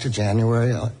respect to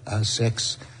January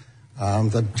 6,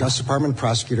 the Justice Department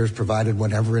prosecutors provided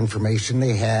whatever information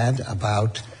they had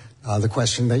about the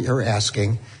question that you're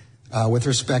asking. With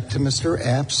respect to Mr.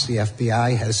 Epps, the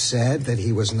FBI has said that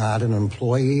he was not an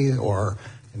employee or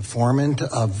informant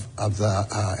of the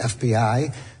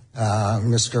FBI.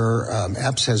 Mr.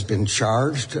 Epps has been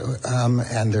charged,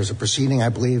 and there's a proceeding, I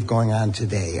believe, going on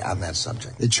today on that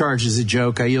subject. The charge is a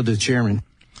joke. I yield to the chairman.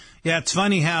 Yeah, it's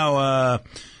funny how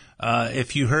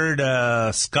if you heard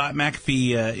Scott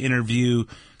McAfee interview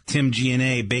Tim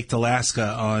G&A, Baked Alaska,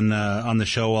 on the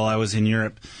show while I was in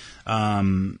Europe,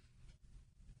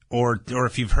 or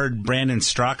if you've heard Brandon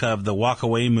Straka of the Walk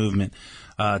Away movement,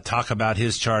 talk about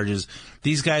his charges.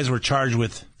 These guys were charged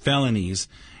with felonies,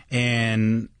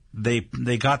 and they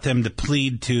got them to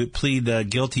plead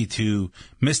guilty to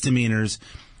misdemeanors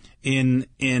in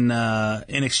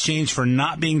exchange for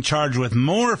not being charged with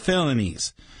more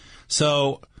felonies.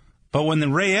 So, but when the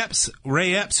Ray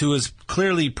Epps, who is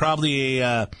clearly probably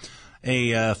a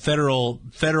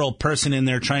federal person in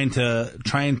there trying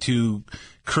to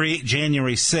create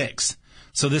January 6th,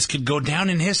 so this could go down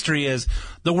in history as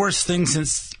the worst thing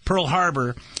since Pearl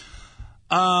Harbor.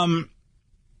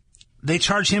 They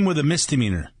charge him with a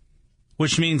misdemeanor,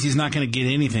 which means he's not going to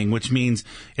get anything, which means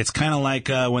it's kind of like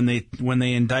when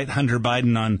they indict Hunter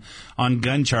Biden on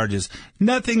gun charges.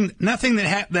 Nothing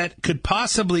that could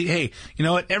possibly, hey, you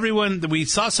know what, everyone, we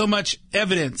saw so much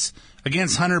evidence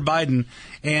against Hunter Biden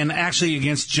and actually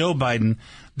against Joe Biden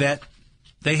that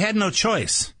they had no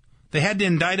choice. They had to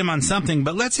indict him on something,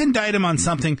 but let's indict him on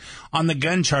something on the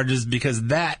gun charges because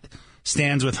that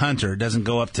stands with Hunter. Doesn't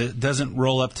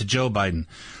roll up to Joe Biden.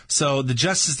 So the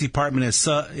Justice Department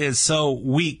is so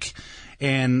weak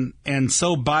and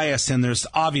so biased, and there's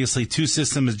obviously two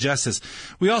systems of justice.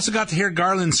 We also got to hear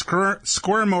Garland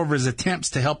squirm over his attempts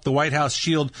to help the White House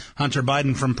shield Hunter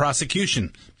Biden from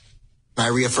prosecution. I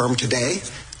reaffirm today,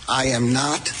 I am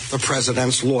not the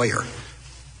president's lawyer.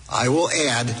 I will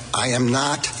add, I am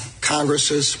not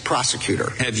Congress's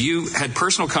prosecutor. Have you had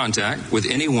personal contact with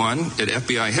anyone at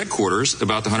FBI headquarters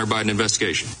about the Hunter Biden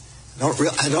investigation?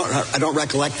 I don't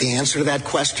recollect the answer to that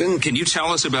question. Can you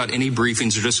tell us about any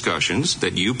briefings or discussions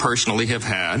that you personally have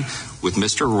had with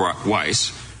Mr.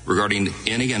 Weiss regarding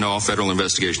any and all federal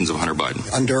investigations of Hunter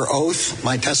Biden? Under oath,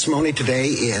 my testimony today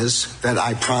is that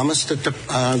I promised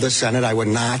the Senate I would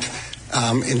not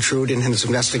intrude in his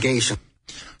investigation.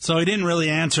 So he didn't really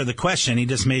answer the question. He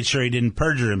just made sure he didn't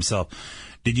perjure himself.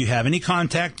 Did you have any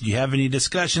contact? Did you have any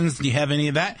discussions? Did you have any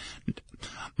of that?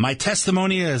 My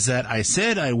testimony is that I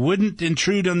said I wouldn't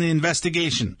intrude on the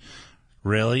investigation.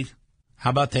 Really? How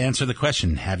about to answer the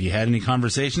question? Have you had any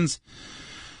conversations?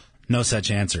 No such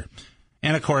answer.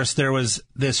 And, of course, there was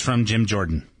this from Jim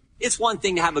Jordan. It's one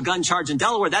thing to have a gun charge in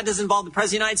Delaware. That doesn't involve the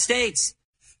President of the United States.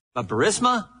 But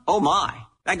Burisma? Oh, my.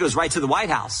 That goes right to the White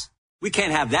House. We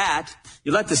can't have that.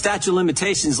 You let the statute of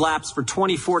limitations lapse for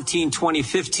 2014,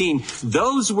 2015.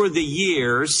 Those were the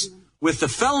years with the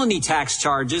felony tax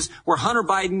charges where Hunter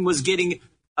Biden was getting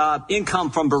income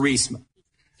from Burisma.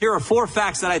 Here are 4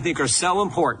 facts that I think are so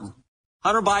important.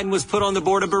 Hunter Biden was put on the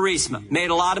board of Burisma, made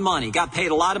a lot of money, got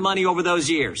paid a lot of money over those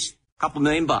years, a couple $1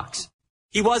 million.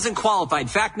 He wasn't qualified.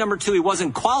 Fact number 2, he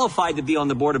wasn't qualified to be on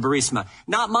the board of Burisma.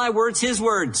 Not my words, his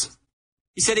words.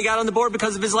 He said he got on the board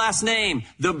because of his last name.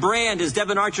 The brand, as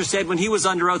Devin Archer said when he was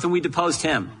under oath and we deposed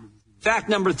him. Fact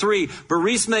number 3,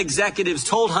 Burisma executives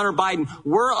told Hunter Biden,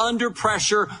 we're under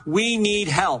pressure, we need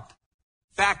help.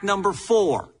 Fact number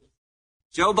 4,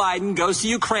 Joe Biden goes to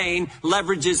Ukraine,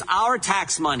 leverages our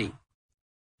tax money,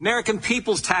 American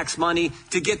people's tax money,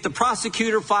 to get the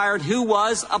prosecutor fired who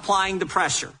was applying the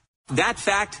pressure. That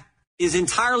fact is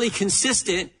entirely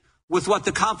consistent with what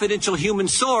the confidential human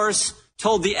source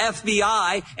told the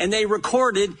FBI, and they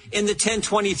recorded in the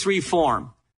 1023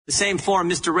 form. The same form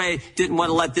Mr. Ray didn't want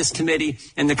to let this committee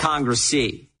and the Congress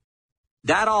see.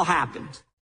 That all happened.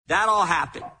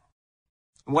 And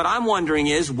what I'm wondering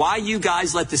is why you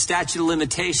guys let the statute of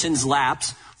limitations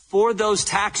lapse for those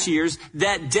tax years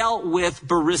that dealt with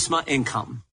Burisma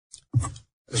income.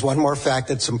 There's one more fact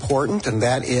that's important, and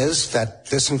that is that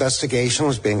this investigation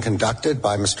was being conducted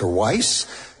by Mr. Weiss,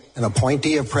 an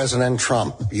appointee of President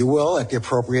Trump. You will, at the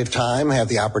appropriate time, have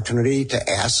the opportunity to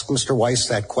ask Mr. Weiss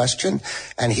that question,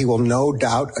 and he will no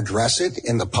doubt address it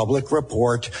in the public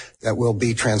report that will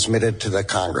be transmitted to the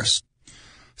Congress.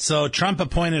 So Trump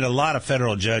appointed a lot of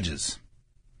federal judges,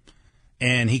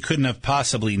 and he couldn't have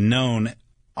possibly known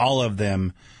all of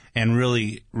them and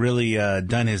really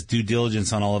done his due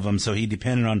diligence on all of them, so he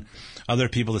depended on other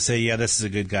people to say, yeah, this is a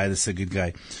good guy, this is a good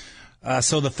guy.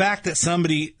 So the fact that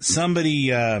somebody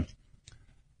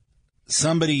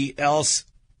else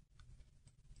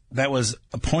that was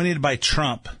appointed by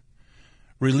Trump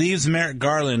relieves Merrick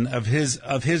Garland of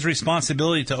his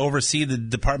responsibility to oversee the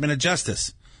Department of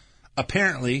Justice.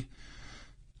 Apparently,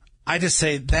 I just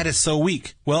say that is so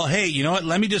weak. Well, hey, you know what?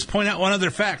 Let me just point out one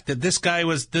other fact that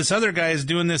this other guy is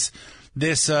doing this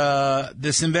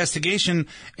investigation,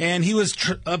 and he was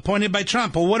appointed by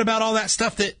Trump. Well, what about all that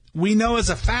stuff that we know is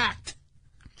a fact?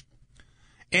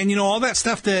 And, you know, all that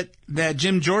stuff that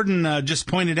Jim Jordan just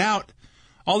pointed out,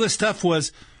 all this stuff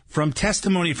was from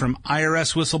testimony from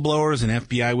IRS whistleblowers and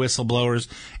FBI whistleblowers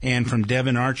and from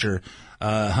Devin Archer,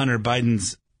 Hunter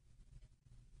Biden's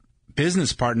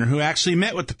business partner who actually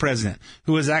met with the president,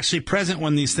 who was actually present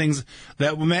when these things,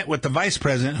 that met with the vice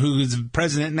president, who is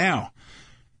president now.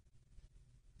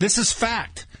 This is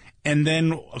fact. And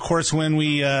then, of course, when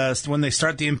they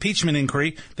start the impeachment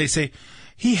inquiry, they say,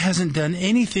 he hasn't done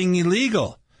anything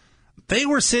illegal. They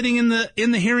were sitting in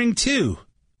the hearing too.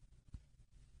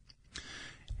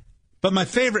 But my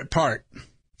favorite part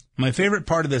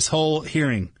of this whole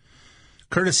hearing,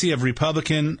 courtesy of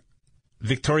Republican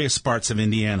Victoria Spartz of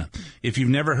Indiana. If you've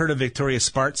never heard of Victoria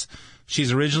Spartz,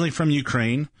 she's originally from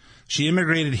Ukraine. She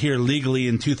immigrated here legally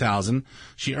in 2000.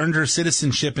 She earned her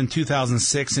citizenship in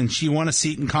 2006, and she won a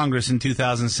seat in Congress in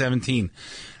 2017.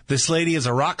 This lady is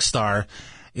a rock star,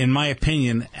 in my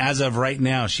opinion, as of right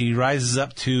now. She rises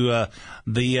up to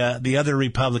the other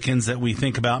Republicans that we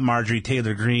think about, Marjorie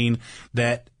Taylor Greene,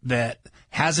 that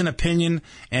has an opinion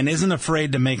and isn't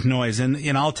afraid to make noise.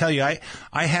 And I'll tell you,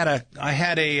 I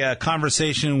had a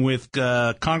conversation with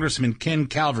Congressman Ken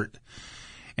Calvert,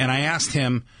 and I asked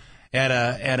him at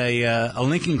a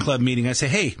Lincoln Club meeting. I say,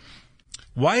 hey,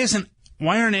 why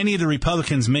aren't any of the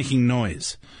Republicans making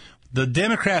noise? The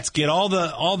Democrats get all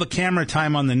the camera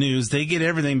time on the news. They get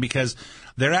everything because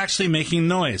they're actually making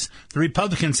noise. The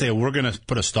Republicans say, we're going to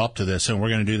put a stop to this and we're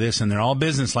going to do this, and they're all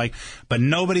businesslike, but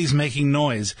nobody's making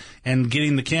noise and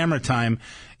getting the camera time.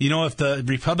 You know, if the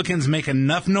Republicans make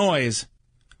enough noise,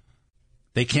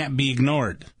 they can't be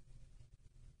ignored.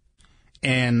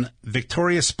 And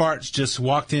Victoria Spartz just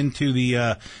walked into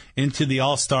the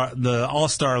all-star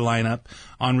lineup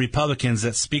on Republicans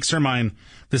that speaks her mind.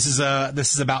 This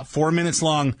is about 4 minutes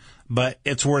long, but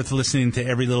it's worth listening to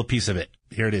every little piece of it.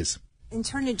 Here it is.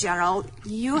 Attorney General,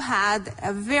 you had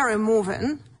a very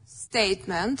moving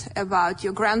statement about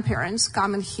your grandparents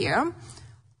coming here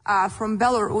from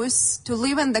Belarus to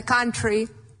live in the country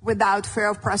without fear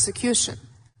of prosecution.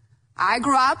 I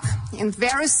grew up in a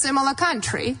very similar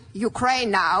country, Ukraine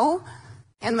now,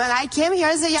 and when I came here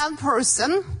as a young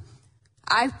person,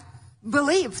 I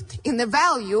believed in the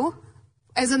value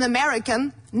as an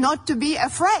American not to be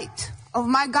afraid of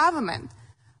my government.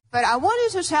 But I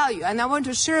wanted to tell you, and I want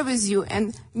to share with you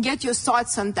and get your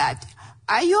thoughts on that.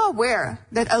 Are you aware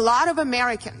that a lot of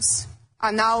Americans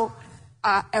are now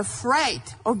afraid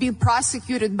of being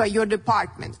prosecuted by your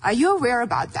department? Are you aware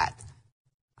about that?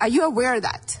 Are you aware of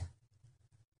that?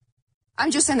 I'm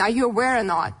just saying, are you aware or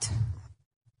not?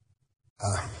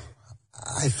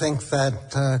 I think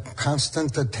that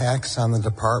constant attacks on the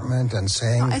department and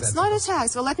saying no, it's not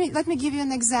attacks. Well, let me give you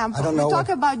an example. I don't know. We talk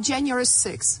about January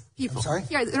 6th. People. I'm sorry?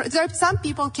 Here, there are some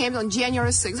people came on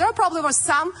January 6th. There probably were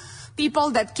some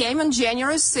people that came on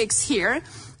January 6th here,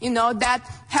 that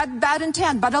had bad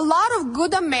intent. But a lot of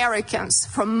good Americans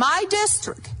from my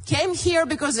district came here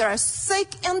because they are sick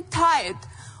and tired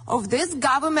of this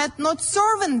government not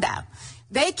serving them.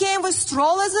 They came with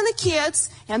strollers and the kids,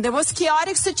 and there was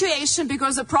chaotic situation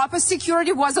because the proper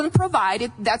security wasn't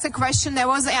provided. That's a question that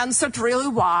was answered really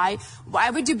why.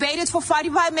 Why we debated for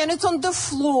 45 minutes on the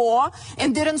floor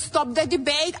and didn't stop the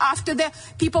debate after the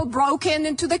people broke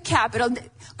into the Capitol.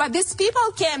 But these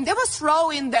people came, they were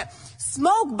throwing the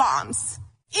smoke bombs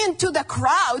into the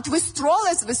crowd with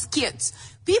strollers with kids.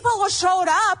 People were showed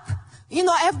up,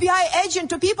 FBI agent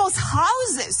to people's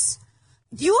houses.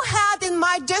 You had in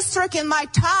my district, in my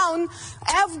town,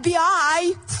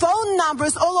 FBI phone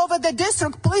numbers all over the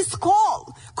district. Please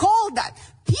call that.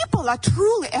 People are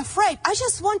truly afraid. I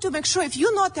just want to make sure if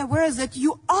you're not aware that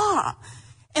you are.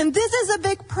 And this is a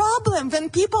big problem when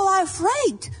people are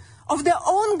afraid of their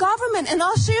own government. And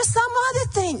I'll share some other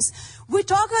things. We're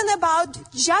talking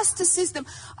about justice system.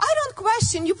 I don't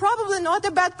question, you're probably not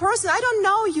a bad person. I don't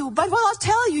know you, but I'll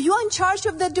tell you, you're in charge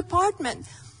of the department.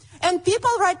 And people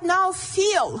right now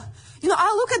feel,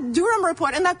 I look at Durham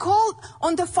report and I call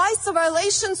on the FISA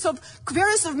violations of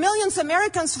queries of millions of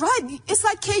Americans, right? It's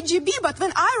like KGB, but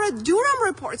when I read Durham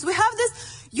reports, we have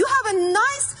this, you have a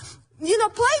nice,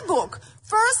 playbook.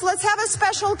 First, let's have a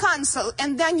special counsel,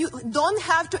 and then you don't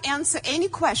have to answer any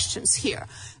questions here.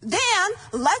 Then,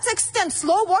 let's extend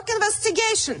slow walk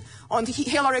investigation on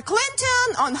Hillary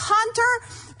Clinton, on Hunter.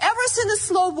 Everything is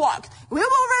slow walk. We were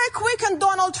very quick on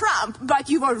Donald Trump, but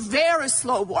you were very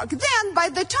slow walk. Then, by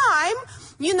the time,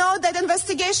 that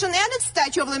investigation and its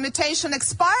statute of limitation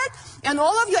expired, and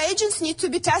all of your agents need to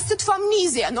be tested for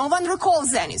amnesia. No one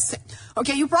recalls anything.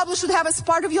 Okay, you probably should have as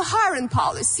part of your hiring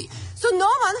policy. So no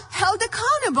one held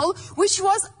accountable, which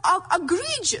was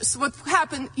egregious what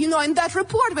happened, in that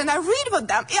report. When I read about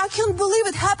them, I can't believe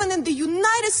it happened in the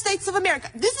United States of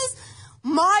America. This is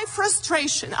my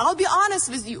frustration. I'll be honest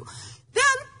with you.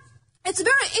 Then It's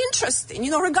very interesting,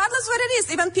 regardless what it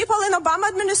is. Even people in Obama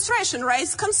administration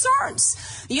raise concerns.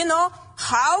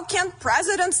 How can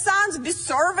President's sons be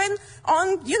serving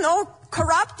on,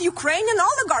 corrupt Ukrainian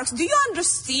oligarchs? Do you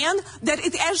understand that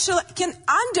it actually can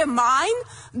undermine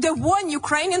the one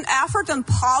Ukrainian effort and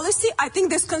policy? I think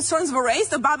these concerns were raised.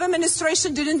 The Obama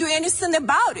administration didn't do anything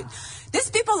about it. These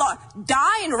people are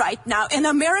dying right now, and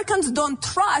Americans don't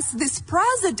trust this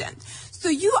president. So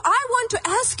I want to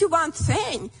ask you one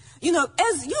thing. I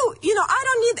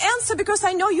don't need answer because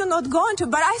I know you're not going to,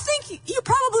 but I think you're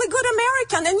probably a good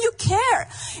American and you care.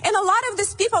 And a lot of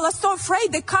these people are so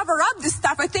afraid they cover up this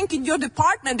stuff, I think, in your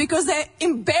department because they're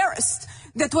embarrassed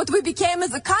that what we became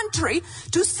as a country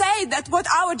to say that what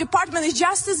our Department of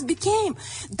Justice became.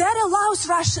 That allows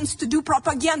Russians to do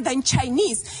propaganda in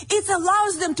Chinese. It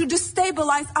allows them to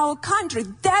destabilize our country.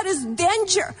 That is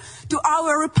danger to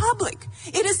our republic.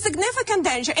 It is significant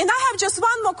danger. And I have just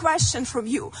one more question from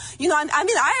you.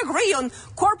 I agree on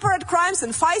corporate crimes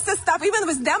and FISA stuff, even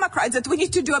with Democrats, that we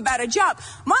need to do a better job.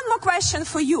 One more question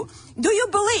for you. Do you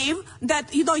believe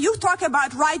that, you talk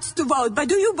about rights to vote, but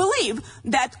do you believe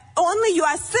that only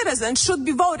U.S. citizens should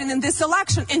be voting in this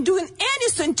election and doing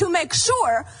anything to make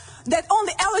sure that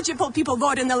only eligible people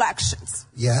vote in elections?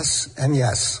 Yes and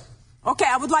yes. Okay,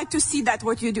 I would like to see that,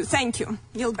 what you do. Thank you.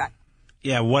 Yield back.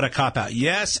 Yeah, what a cop-out.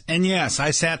 Yes and yes.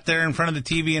 I sat there in front of the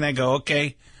TV and I go,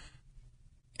 okay,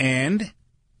 and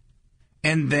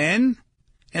then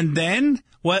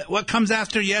what comes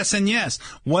after yes and yes?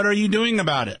 What are you doing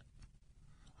about it?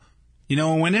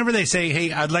 Whenever they say,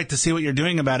 hey, I'd like to see what you're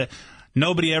doing about it,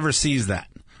 nobody ever sees that.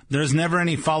 There's never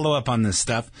any follow-up on this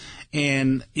stuff.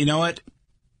 And you know what?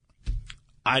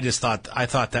 I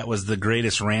thought that was the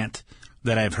greatest rant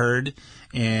that I've heard.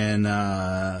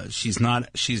 And she's not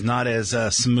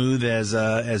as smooth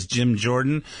as Jim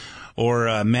Jordan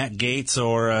or Matt Gaetz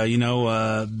or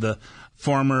the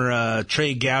former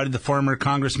Trey Gowdy, the former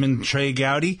Congressman Trey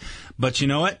Gowdy. But you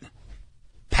know what?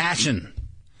 Passion.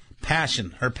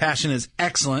 Her passion is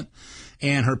excellent,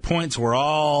 and her points were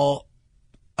all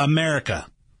America.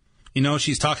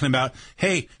 She's talking about,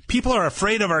 hey, people are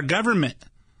afraid of our government.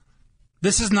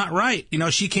 This is not right.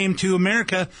 She came to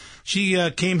America.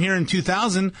 She came here in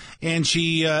 2000, and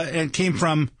she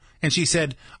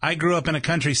said, I grew up in a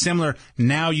country similar,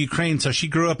 now Ukraine. So she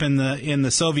grew up in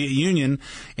the Soviet Union,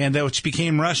 and which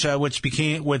became Russia, which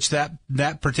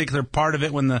that particular part of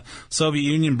it, when the Soviet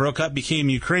Union broke up, became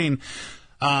Ukraine.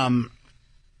 There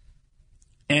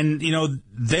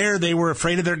they were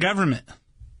afraid of their government.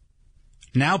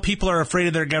 Now people are afraid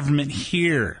of their government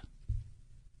here.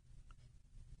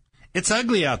 It's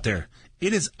ugly out there.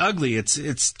 It is ugly.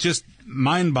 It's just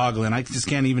mind-boggling. I just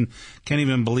can't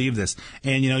even believe this.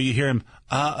 And you hear him.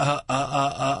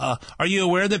 Are you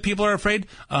aware that people are afraid?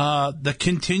 The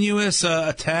continuous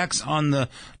attacks on the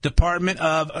Department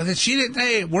of.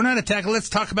 Hey, we're not attacking. Let's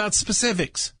talk about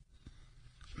specifics.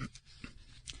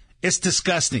 It's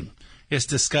disgusting. It's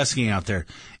disgusting out there.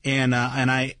 And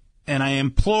I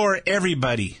implore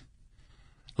everybody,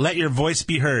 let your voice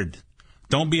be heard.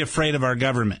 Don't be afraid of our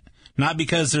government. Not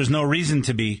because there's no reason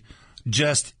to be,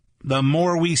 just the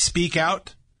more we speak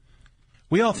out.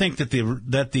 We all think that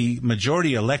the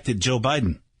majority elected Joe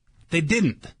Biden. They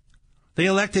didn't. They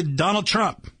elected Donald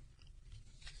Trump.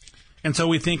 And so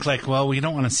we think we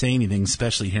don't want to say anything,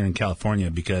 especially here in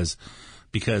California, because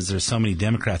there's so many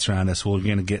Democrats around us, we're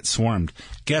going to get swarmed.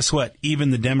 Guess what?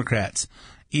 Even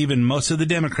most of the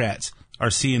Democrats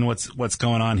are seeing what's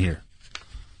going on here.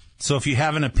 So if you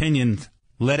have an opinion,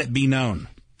 let it be known.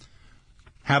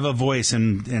 Have a voice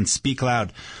and speak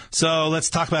loud. So let's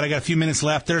talk about it. I got a few minutes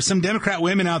left. There are some Democrat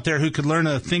women out there who could learn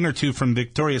a thing or two from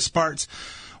Victoria Spartz.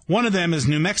 One of them is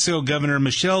New Mexico Governor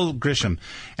Michelle Grisham.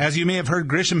 As you may have heard,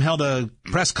 Grisham held a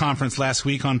press conference last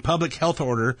week on public health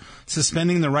order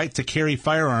suspending the right to carry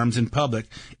firearms in public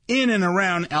in and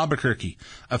around Albuquerque.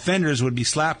 Offenders would be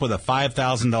slapped with a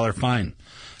 $5,000 fine.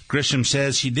 Grisham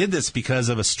says she did this because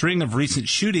of a string of recent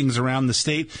shootings around the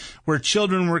state where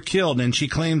children were killed, and she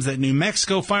claims that New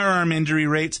Mexico firearm injury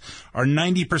rates are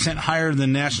 90% higher than the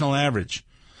national average.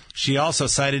 She also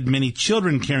cited many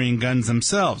children carrying guns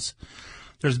themselves.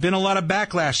 There's been a lot of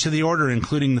backlash to the order,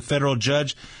 including the federal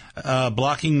judge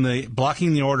blocking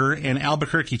the order and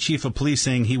Albuquerque chief of police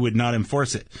saying he would not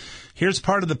enforce it. Here's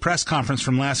part of the press conference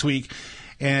from last week,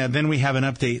 and then we have an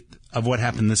update of what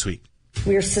happened this week.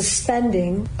 We are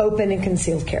suspending open and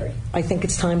concealed carry. I think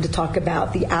it's time to talk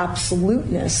about the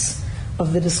absoluteness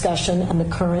of the discussion and the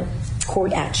current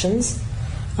court actions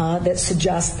that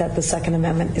suggest that the Second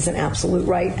Amendment is an absolute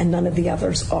right and none of the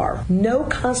others are. No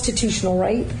constitutional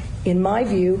right in my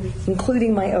view,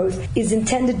 including my oath, is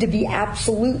intended to be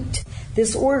absolute.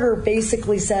 This order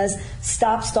basically says,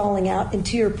 stop stalling out, and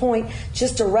to your point,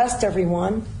 just arrest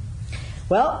everyone.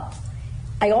 Well,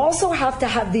 I also have to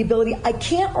have the ability, I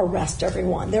can't arrest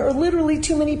everyone. There are literally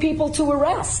too many people to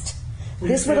arrest.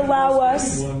 This would allow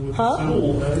us...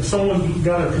 If someone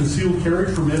got a concealed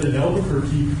carry permit in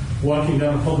Albuquerque walking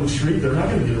down a public street, they're not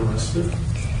going to get arrested.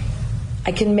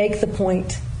 I can make the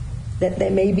point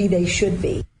that maybe they should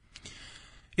be.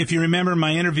 If you remember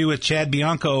my interview with Chad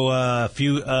Bianco a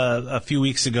few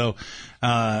weeks ago,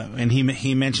 and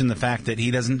he mentioned the fact that he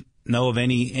doesn't know of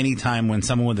any time when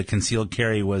someone with a concealed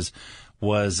carry was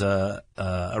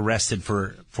arrested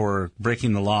for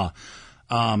breaking the law.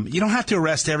 You don't have to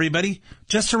arrest everybody.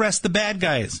 Just arrest the bad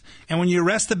guys. And when you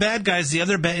arrest the bad guys,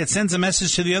 it sends a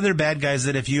message to the other bad guys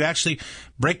that if you actually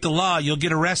break the law, you'll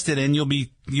get arrested and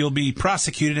you'll be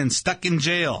prosecuted and stuck in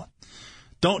jail.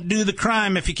 Don't do the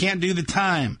crime if you can't do the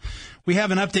time. We have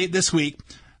an update this week.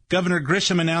 Governor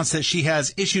Grisham announced that she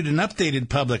has issued an updated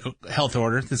public health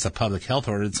order. This is a public health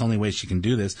order. It's the only way she can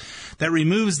do this. That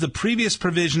removes the previous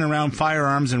provision around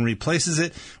firearms and replaces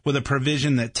it with a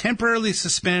provision that temporarily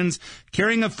suspends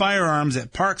carrying of firearms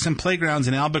at parks and playgrounds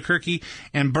in Albuquerque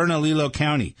and Bernalillo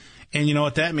County. And you know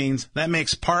what that means? That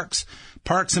makes parks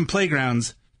and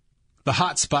playgrounds the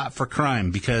hot spot for crime,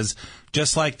 because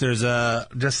just like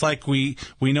we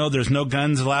know there's no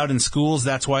guns allowed in schools.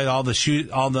 That's why all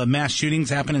the mass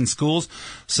shootings happen in schools.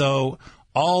 So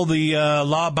all the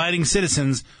law-abiding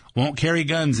citizens won't carry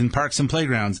guns in parks and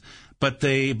playgrounds, but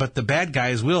the bad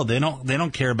guys will. They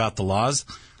don't care about the laws.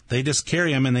 They just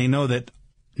carry them, and they know that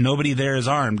nobody there is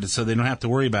armed, so they don't have to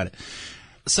worry about it.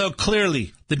 So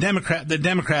clearly, the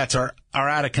Democrats are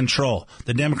out of control.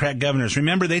 The Democrat governors,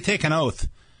 remember, they take an oath.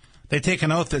 They take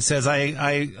an oath that says,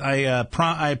 I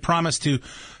promise to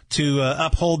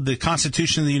uphold the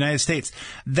Constitution of the United States.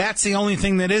 That's the only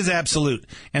thing that is absolute.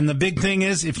 And the big thing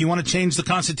is, if you want to change the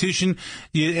Constitution,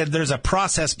 there's a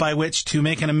process by which to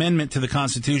make an amendment to the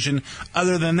Constitution.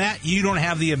 Other than that, you don't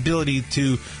have the ability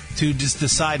to just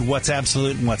decide what's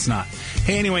absolute and what's not.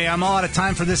 Hey, anyway, I'm all out of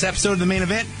time for this episode of The Main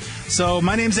Event. So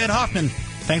my name's Ed Hoffman.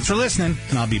 Thanks for listening,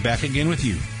 and I'll be back again with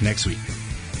you next week.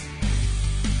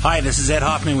 Hi, this is Ed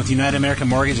Hoffman with United American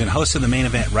Mortgage and host of The Main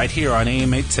Event right here on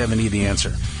AM 870 The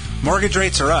Answer. Mortgage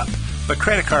rates are up, but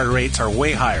credit card rates are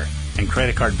way higher, and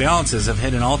credit card balances have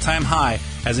hit an all-time high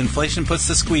as inflation puts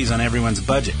the squeeze on everyone's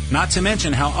budget. Not to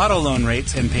mention how auto loan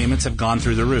rates and payments have gone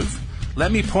through the roof.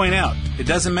 Let me point out, it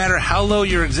doesn't matter how low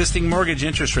your existing mortgage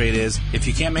interest rate is if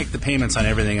you can't make the payments on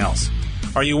everything else.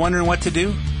 Are you wondering what to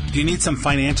do? Do you need some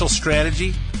financial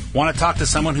strategy? Want to talk to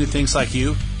someone who thinks like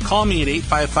you? Call me at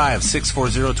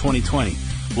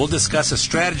 855-640-2020. We'll discuss a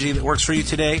strategy that works for you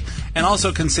today and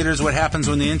also considers what happens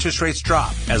when the interest rates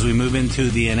drop as we move into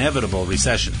the inevitable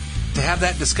recession. To have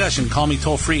that discussion, call me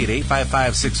toll-free at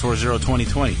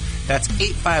 855-640-2020. That's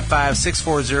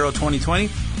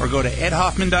 855-640-2020, or go to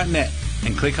edhoffman.net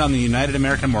and click on the United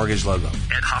American Mortgage logo.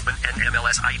 Ed Hoffman,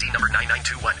 NMLS ID number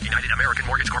 9921. United American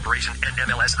Mortgage Corporation,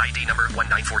 NMLS ID number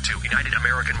 1942. United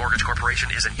American Mortgage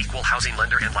Corporation is an equal housing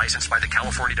lender and licensed by the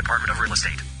California Department of Real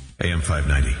Estate. AM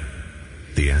 590,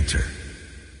 The Answer.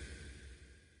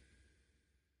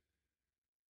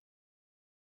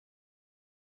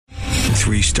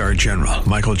 Three-star General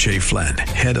Michael J. Flynn,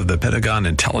 head of the Pentagon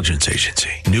Intelligence Agency,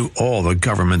 knew all the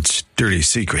government's dirty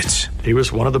secrets. He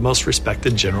was one of the most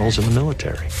respected generals in the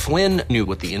military. Flynn knew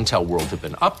what the intel world had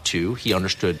been up to. He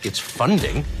understood its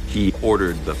funding. He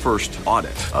ordered the first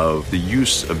audit of the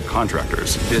use of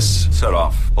contractors. This set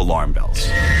off alarm bells.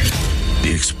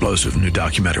 The explosive new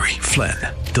documentary, Flynn,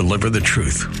 Deliver the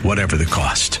Truth, Whatever the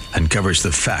Cost, uncovers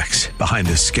the facts behind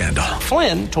this scandal.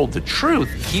 Flynn told the truth.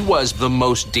 He was the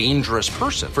most dangerous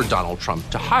person for Donald Trump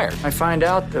to hire. I find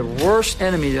out the worst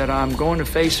enemy that I'm going to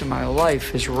face in my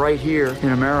life is right here in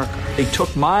America. They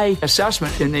took my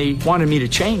assessment and they wanted me to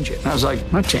change it. And I was like,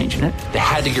 I'm not changing it. They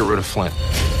had to get rid of Flynn.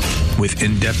 With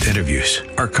in-depth interviews,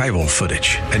 archival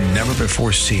footage, and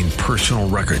never-before-seen personal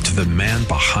records of the man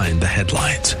behind the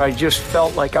headlines. I just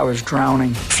felt like I was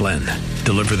drowning. Flynn,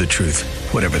 Deliver the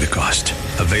Truth, Whatever the Cost.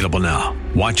 Available now.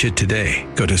 Watch it today.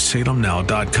 Go to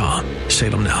salemnow.com.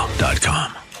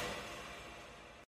 salemnow.com.